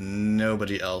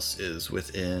nobody else is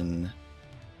within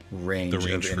range of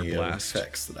any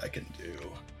effects that I can do.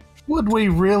 Would we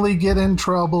really get in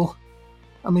trouble?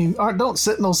 I mean, don't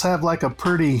Sentinels have like a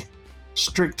pretty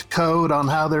strict code on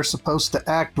how they're supposed to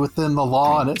act within the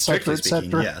law, and et cetera, et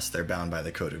cetera? Yes, they're bound by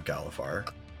the Code of Galifar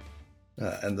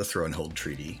and the Throw and Hold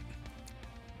Treaty.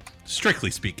 Strictly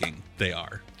speaking, they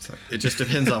are. So it just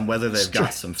depends on whether they've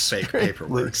got some fake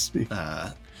paperwork.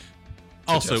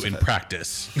 Also in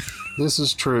practice. This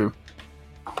is true.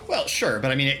 Well, sure,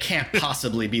 but I mean, it can't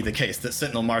possibly be the case that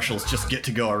Sentinel Marshals just get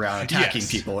to go around attacking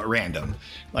people at random.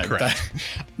 Like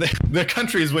the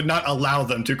countries would not allow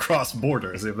them to cross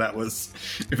borders if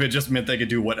it just meant they could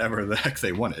do whatever the heck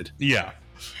they wanted. Yeah.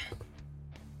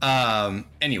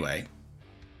 Anyway,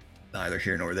 neither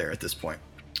here nor there at this point.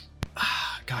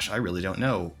 Gosh, I really don't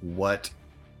know what.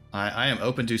 I am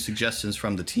open to suggestions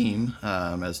from the team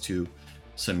as to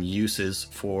some uses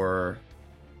for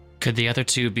Could the other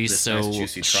two be This so nice,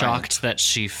 juicy shocked triumph. that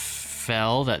she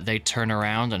fell that they turn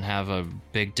around and have a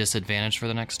big disadvantage for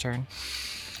the next turn?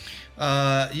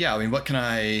 Yeah, I mean, what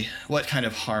kind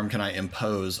of harm can I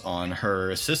impose on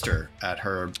her sister at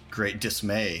her great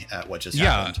dismay at what just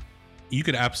happened? You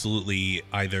could absolutely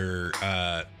either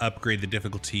upgrade the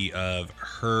difficulty of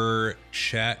her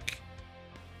check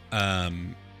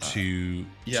to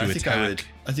attack.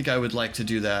 I think I would like to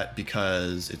do that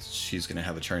because she's going to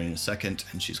have a turn in a second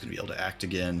and she's going to be able to act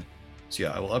again. So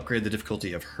yeah, I will upgrade the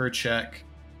difficulty of her check.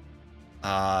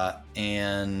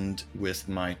 And with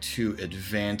my 2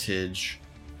 advantage,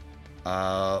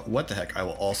 what the heck? I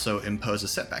will also impose a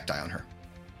setback die on her.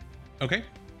 Okay.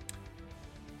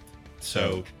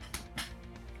 So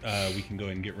we can go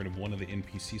ahead and get rid of one of the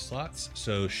NPC slots.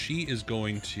 So she is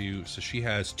going to. So she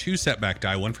has 2 setback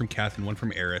die, one from Kath and one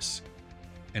from Eris,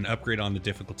 and upgrade on the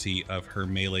difficulty of her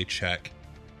melee check,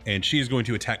 and she is going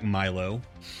to attack Milo.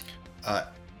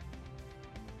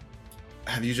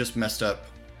 Have you just messed up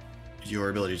your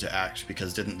ability to act?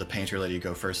 Because didn't the painter lady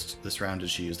go first this round? Did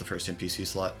she use the first NPC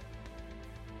slot?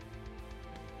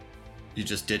 You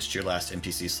just ditched your last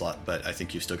NPC slot, but I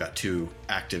think you've still got 2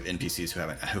 active NPCs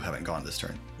who haven't gone this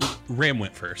turn. Ram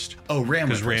went first. Oh, Ram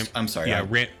went first. I'm sorry.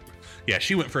 Yeah,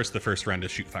 she went first the first round to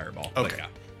shoot fireball. Okay. Yeah.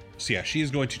 So yeah, she is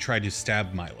going to try to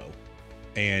stab Milo,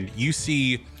 and you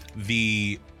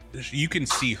can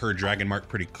see her dragon mark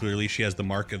pretty clearly. She has the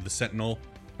mark of the Sentinel,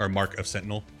 or mark of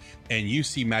Sentinel, and you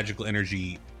see magical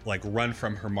energy like run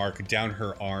from her mark down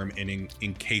her arm and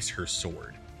encase her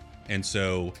sword, and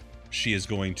so she is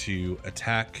going to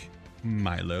attack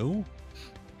Milo.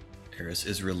 Eris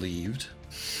is relieved.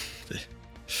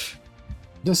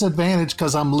 Disadvantage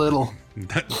because I'm little.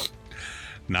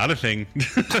 Not a thing.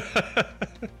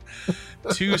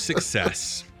 2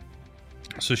 success.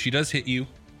 So she does hit you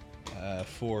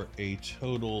for a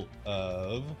total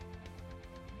of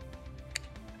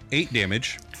 8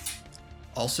 damage.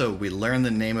 Also, we learn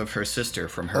the name of her sister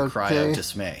from her cry of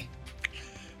dismay.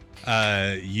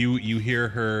 You hear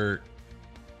her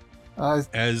I-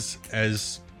 as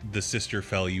the sister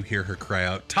fell. You hear her cry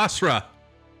out, "Tasra!"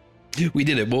 We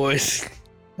did it, boys.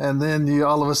 And then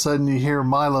all of a sudden you hear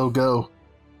Milo go,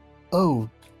 "Oh,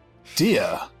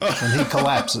 dear," and he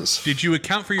collapses. Did you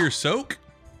account for your soak?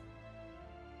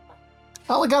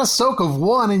 I only got a soak of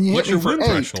 1, and you What's hit your me for wound 8.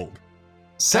 threshold?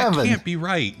 7. That can't be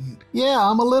right. Yeah,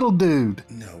 I'm a little dude.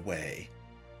 No way.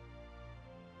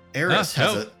 Eris No.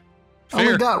 has a...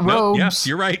 Only got No, robes. yes,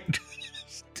 you're right.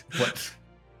 What?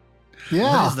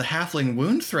 Yeah. What is the halfling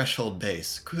wound threshold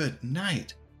base? Good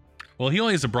night. Well, he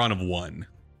only has a brawn of 1.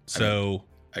 So,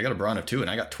 I got a brawn of 2 and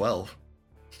I got 12.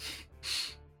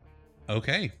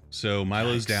 okay. So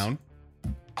Milo's Yikes. down.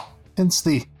 Hence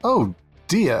the, oh,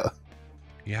 dear.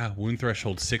 Yeah, wound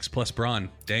threshold 6 plus brawn.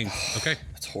 Dang. Okay.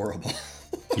 That's horrible.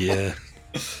 Yeah.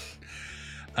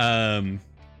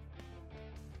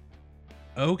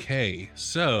 Okay.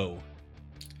 So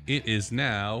it is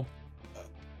now.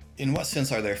 In what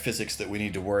sense are there physics that we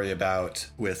need to worry about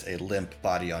with a limp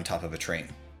body on top of a train?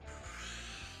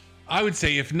 I would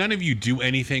say if none of you do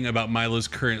anything about Milo's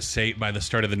current state, by the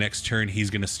start of the next turn, he's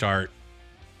going to start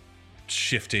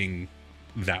shifting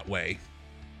that way.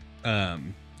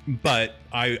 But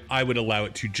I would allow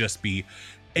it to just be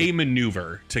a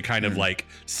maneuver to kind of like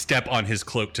step on his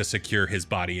cloak to secure his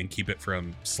body and keep it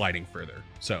from sliding further.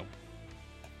 So,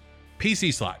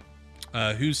 PC slot.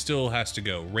 Who still has to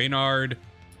go? Reynard.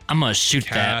 I'm gonna shoot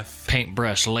Kath. that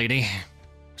paintbrush lady.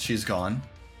 She's gone.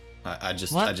 I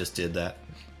just did that.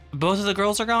 Both of the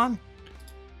girls are gone?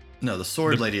 No, the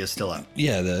sword lady is still out.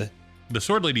 Yeah, The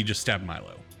sword lady just stabbed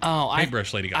Milo. Oh,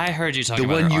 Paintbrush lady got I it. heard you talking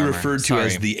the about one her you armor. referred to Sorry.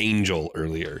 as the angel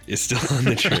earlier is still on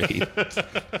the train.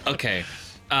 Okay.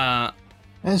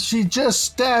 And she just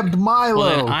stabbed Milo.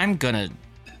 Well, then I'm gonna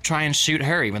try and shoot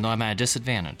her, even though I'm at a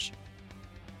disadvantage.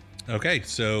 Okay,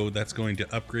 so that's going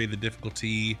to upgrade the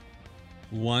difficulty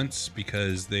once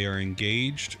because they are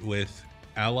engaged with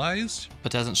allies.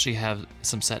 But doesn't she have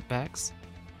some setbacks?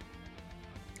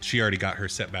 She already got her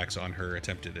setbacks on her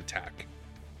attempted attack.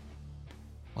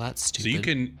 Well, that's stupid. So you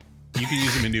can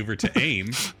use a maneuver to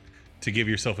aim to give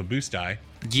yourself a boost die,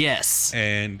 Yes.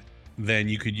 and then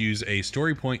you could use a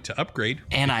story point to upgrade.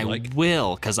 And if I you like.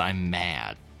 will, because I'm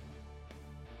mad.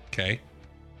 Okay.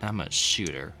 I'm a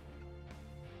shooter.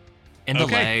 In the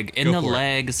Okay, leg. In go the for it.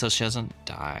 leg, so she doesn't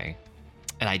die.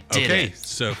 And I did Okay, it.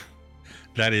 so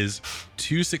that is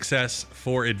 2 success,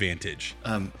 4 advantage.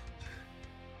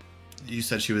 You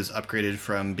said she was upgraded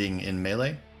from being in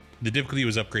melee? The difficulty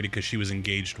was upgraded because she was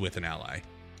engaged with an ally.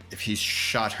 If he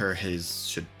shot her, his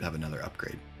should have another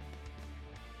upgrade.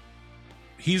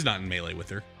 He's not in melee with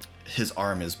her. His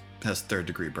arm is has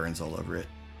 3rd-degree burns all over it.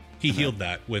 He healed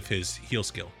that with his heal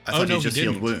skill. I thought no, he just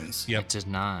didn't. healed wounds. Yep, It did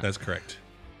not. that's correct.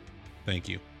 Thank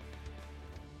you.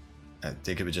 I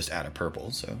think it would just add a purple,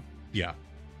 so. Yeah.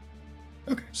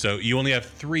 Okay. So you only have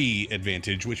 3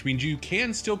 advantage, which means you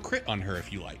can still crit on her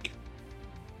if you like.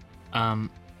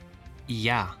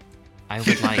 Yeah. I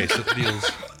would like. So it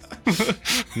deals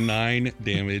 9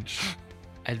 damage.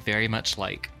 I'd very much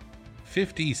like.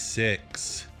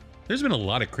 56. There's been a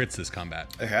lot of crits this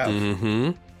combat. I have.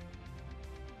 Mm-hmm.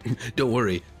 Don't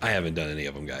worry, I haven't done any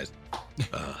of them, guys.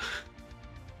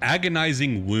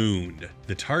 Agonizing Wound.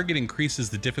 The target increases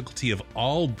the difficulty of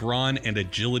all brawn and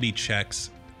agility checks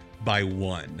by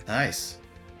 1. Nice.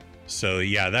 So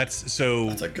yeah, that's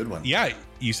That's a good one. Yeah,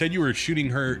 you said you were shooting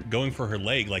her, going for her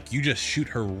leg. Like you just shoot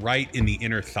her right in the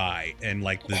inner thigh, and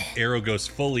like the arrow goes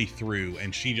fully through,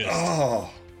 and she just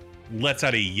lets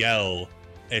out a yell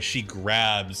as she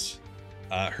grabs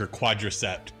her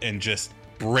quadriceps and just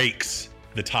breaks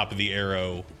the top of the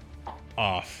arrow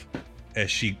off as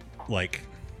she like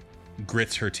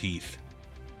grits her teeth.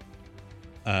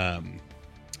 And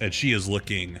she is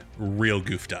looking real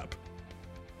goofed up.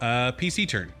 PC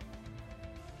turn.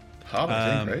 Hob,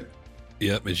 I think, right?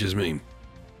 Yep, it's just me.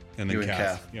 And then You and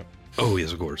Kath. Kath. Yep. Oh,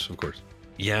 yes, of course.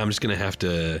 Yeah, I'm just going to have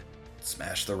to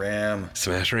Smash the ram.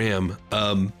 smash Ram.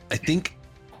 I think,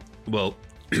 well,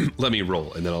 let me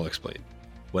roll and then I'll explain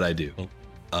what I do.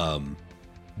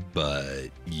 But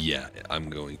yeah, I'm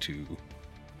going to.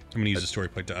 I'm going to use a story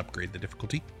point to upgrade the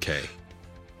difficulty. Okay.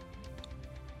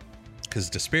 Because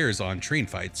despairs on train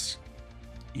fights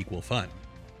equal fun.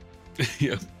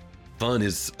 Yeah.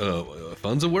 Fun's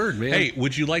a word, man. Hey,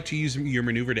 would you like to use your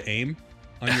maneuver to aim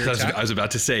on your attack? I was about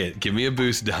to say it. Give me a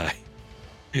boost die.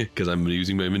 Because I'm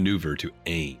using my maneuver to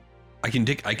aim. I can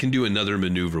do another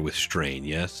maneuver with strain,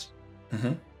 yes?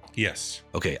 Mm-hmm. Yes.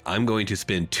 Okay, I'm going to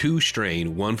spend 2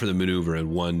 strain, 1 for the maneuver and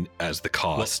 1 as the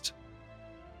cost.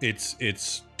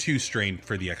 It's 2 strain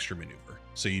for the extra maneuver.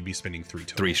 So you'd be spending 3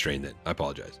 total. 3 strain then. I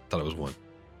apologize. Thought it was 1.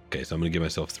 Okay, so I'm going to give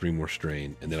myself 3 more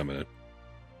strain, and then I'm going to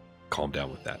calm down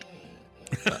with that.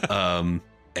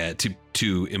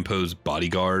 To impose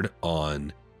bodyguard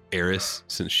on Eris,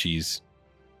 since she's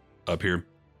up here.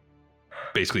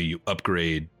 Basically, you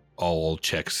upgrade all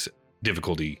checks,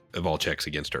 difficulty of all checks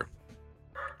against her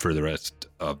for the rest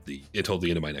of until the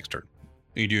end of my next turn.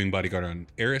 Are you doing bodyguard on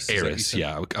Eris? Is that what you Eris, said?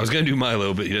 yeah. I was going to do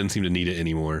Milo, but he doesn't seem to need it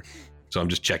anymore. So I'm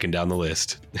just checking down the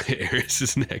list. Eris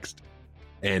is next.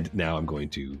 And now I'm going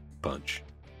to punch.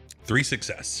 3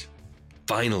 success.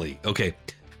 Finally. Okay.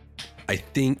 I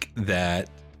think that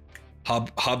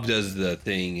Hob does the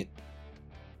thing.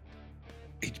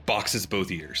 He boxes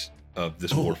both ears of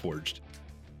this Warforged.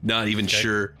 Not even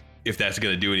sure if that's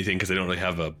going to do anything because I don't really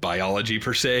have a biology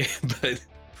per se, but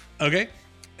Okay.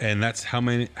 And that's how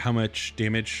much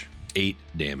damage? 8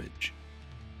 damage.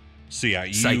 So yeah,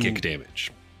 Psychic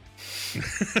damage.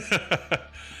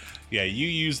 Yeah, you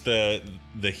use the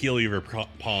heel of your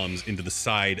palms into the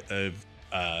side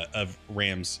of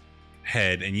Ram's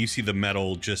head, and you see the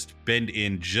metal just bend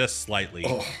in just slightly.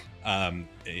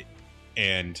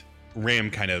 And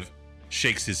Ram kind of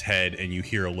shakes his head, and you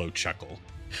hear a low chuckle.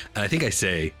 And I think I'm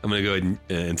going to go ahead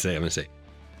and say,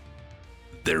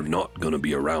 they're not going to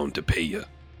be around to pay you.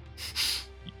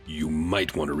 You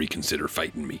might want to reconsider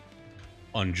fighting me.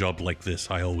 On a job like this,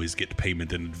 I always get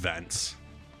payment in advance.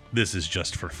 This is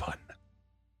just for fun.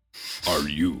 Are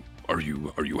you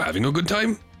having a good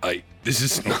time? This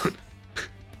is not.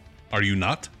 Are you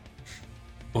not?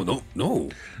 Oh, no.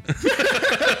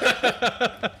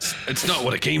 It's not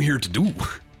what I came here to do.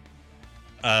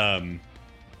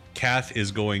 Kath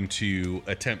is going to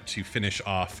attempt to finish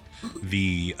off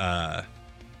the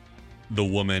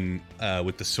woman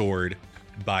with the sword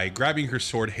by grabbing her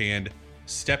sword hand,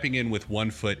 stepping in with 1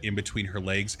 foot in between her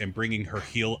legs, and bringing her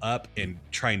heel up and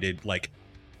trying to like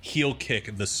heel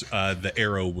kick the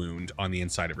arrow wound on the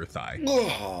inside of her thigh.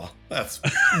 Oh, that's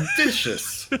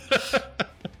vicious.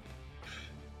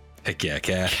 Heck yeah,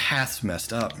 Kath. Kath's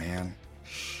messed up, man.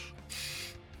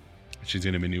 She's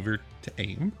going to maneuver to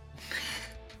aim.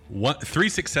 3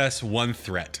 success, 1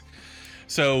 threat.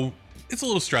 So it's a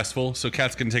little stressful. So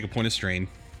Kath's going to take a point of strain.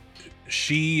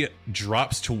 She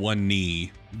drops to 1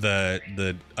 knee.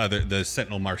 The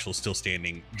Sentinel Marshal still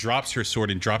standing, drops her sword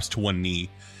and drops to 1 knee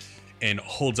and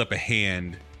holds up a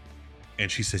hand, and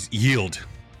she says, "Yield.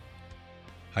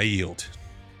 I yield."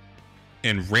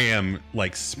 And Ram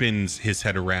like spins his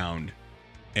head around,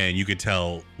 and you could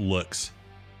tell looks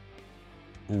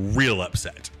real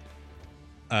upset.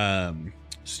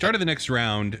 Start of the next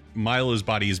round, Milo's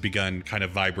body has begun kind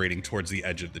of vibrating towards the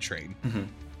edge of the train. Mm-hmm.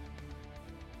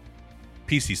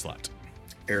 PC slot.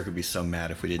 Eric would be so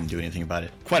mad if we didn't do anything about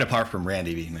it. Quite apart from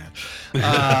Randy being mad.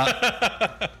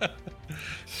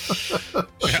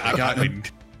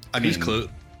 I mean, close.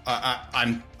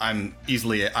 I'm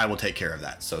easily. I will take care of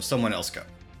that. So someone else go.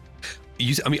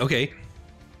 Okay.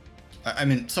 I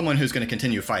mean, someone who's going to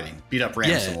continue fighting, beat up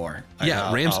Ram some more.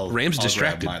 Ram's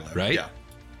distracted, right?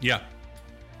 Yeah.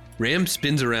 Ram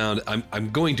spins around.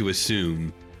 I'm going to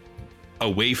assume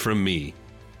away from me.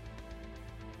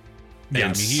 Yeah,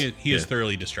 I mean, he is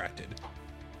thoroughly distracted.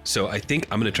 So I think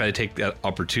I'm going to try to take that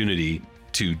opportunity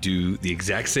to do the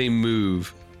exact same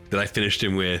move that I finished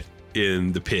him with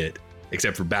in the pit,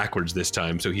 except for backwards this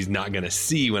time. So he's not going to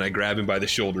see when I grab him by the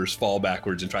shoulders, fall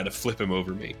backwards, and try to flip him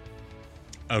over me.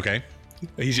 Okay.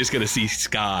 He's just going to see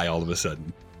sky all of a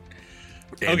sudden.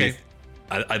 And okay.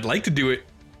 I'd like to do it.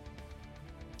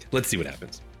 Let's see what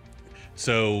happens.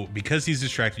 So because he's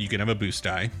distracted, you can have a boost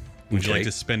die. Would you like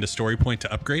to spend a story point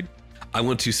to upgrade? I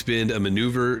want to spend a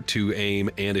maneuver to aim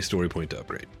and a story point to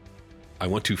upgrade. I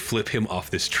want to flip him off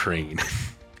this train.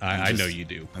 I know you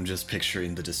do. I'm just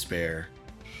picturing the despair.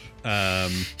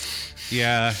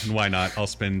 Yeah, why not? I'll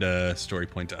spend a story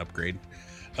point to upgrade.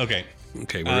 Okay.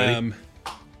 Okay, we're ready?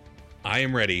 I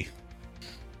am ready.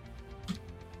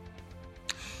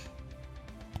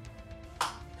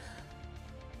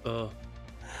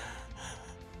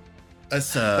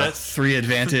 That's 3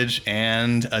 advantage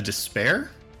and a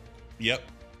despair? Yep.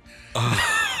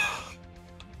 Oh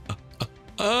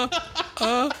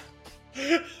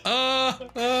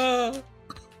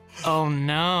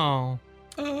no.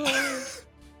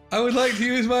 I would like to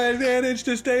use my advantage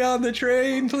to stay on the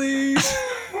train, please.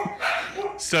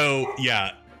 So,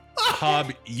 yeah,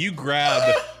 Hob, you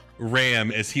grab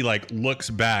Ram as he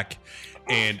looks back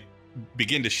and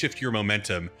begin to shift your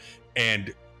momentum,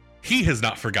 and he has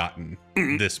not forgotten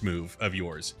this move of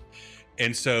yours.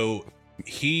 And so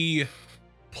he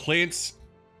plants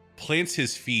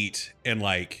his feet and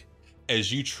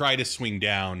as you try to swing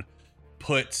down,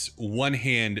 puts one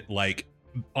hand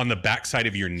on the backside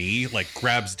of your knee,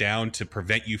 grabs down to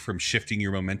prevent you from shifting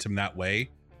your momentum that way,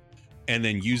 and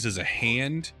then uses a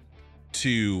hand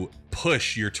to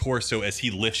push your torso as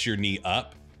he lifts your knee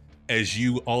up, as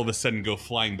you all of a sudden go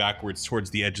flying backwards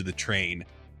towards the edge of the train.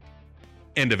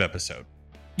 End of episode.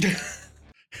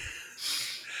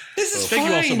 Thank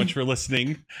you all so much for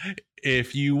listening.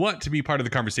 If you want to be part of the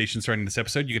conversation surrounding this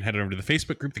episode, you can head on over to the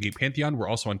Facebook group, The Geek Pantheon. We're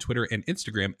also on Twitter and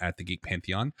Instagram at The Geek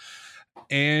Pantheon.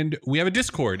 And we have a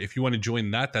Discord. If you want to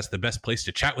join that, that's the best place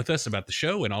to chat with us about the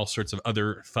show and all sorts of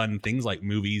other fun things like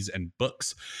movies and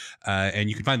books. And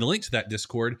you can find the link to that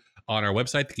Discord on our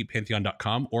website,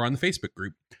 thegeekpantheon.com, or on the Facebook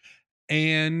group.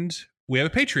 And we have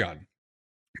a Patreon.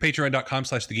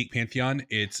 Patreon.com/thegeekpantheon.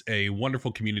 It's a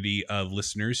wonderful community of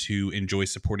listeners who enjoy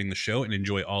supporting the show and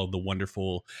enjoy all of the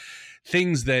wonderful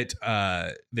things that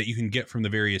you can get from the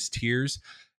various tiers.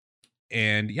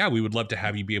 And yeah, we would love to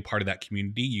have you be a part of that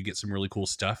community. You get some really cool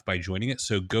stuff by joining it.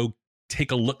 So go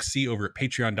take a look-see over at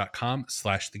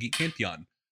patreon.com/thegeekpantheon.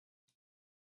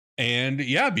 And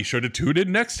yeah, be sure to tune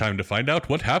in next time to find out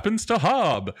what happens to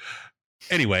Hob.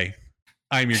 Anyway,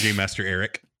 I'm your Game Master,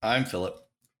 Eric. I'm Philip.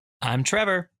 I'm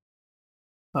Trevor.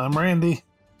 I'm Randy.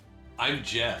 I'm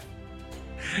Jeff.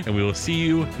 And we will see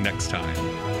you next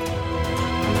time.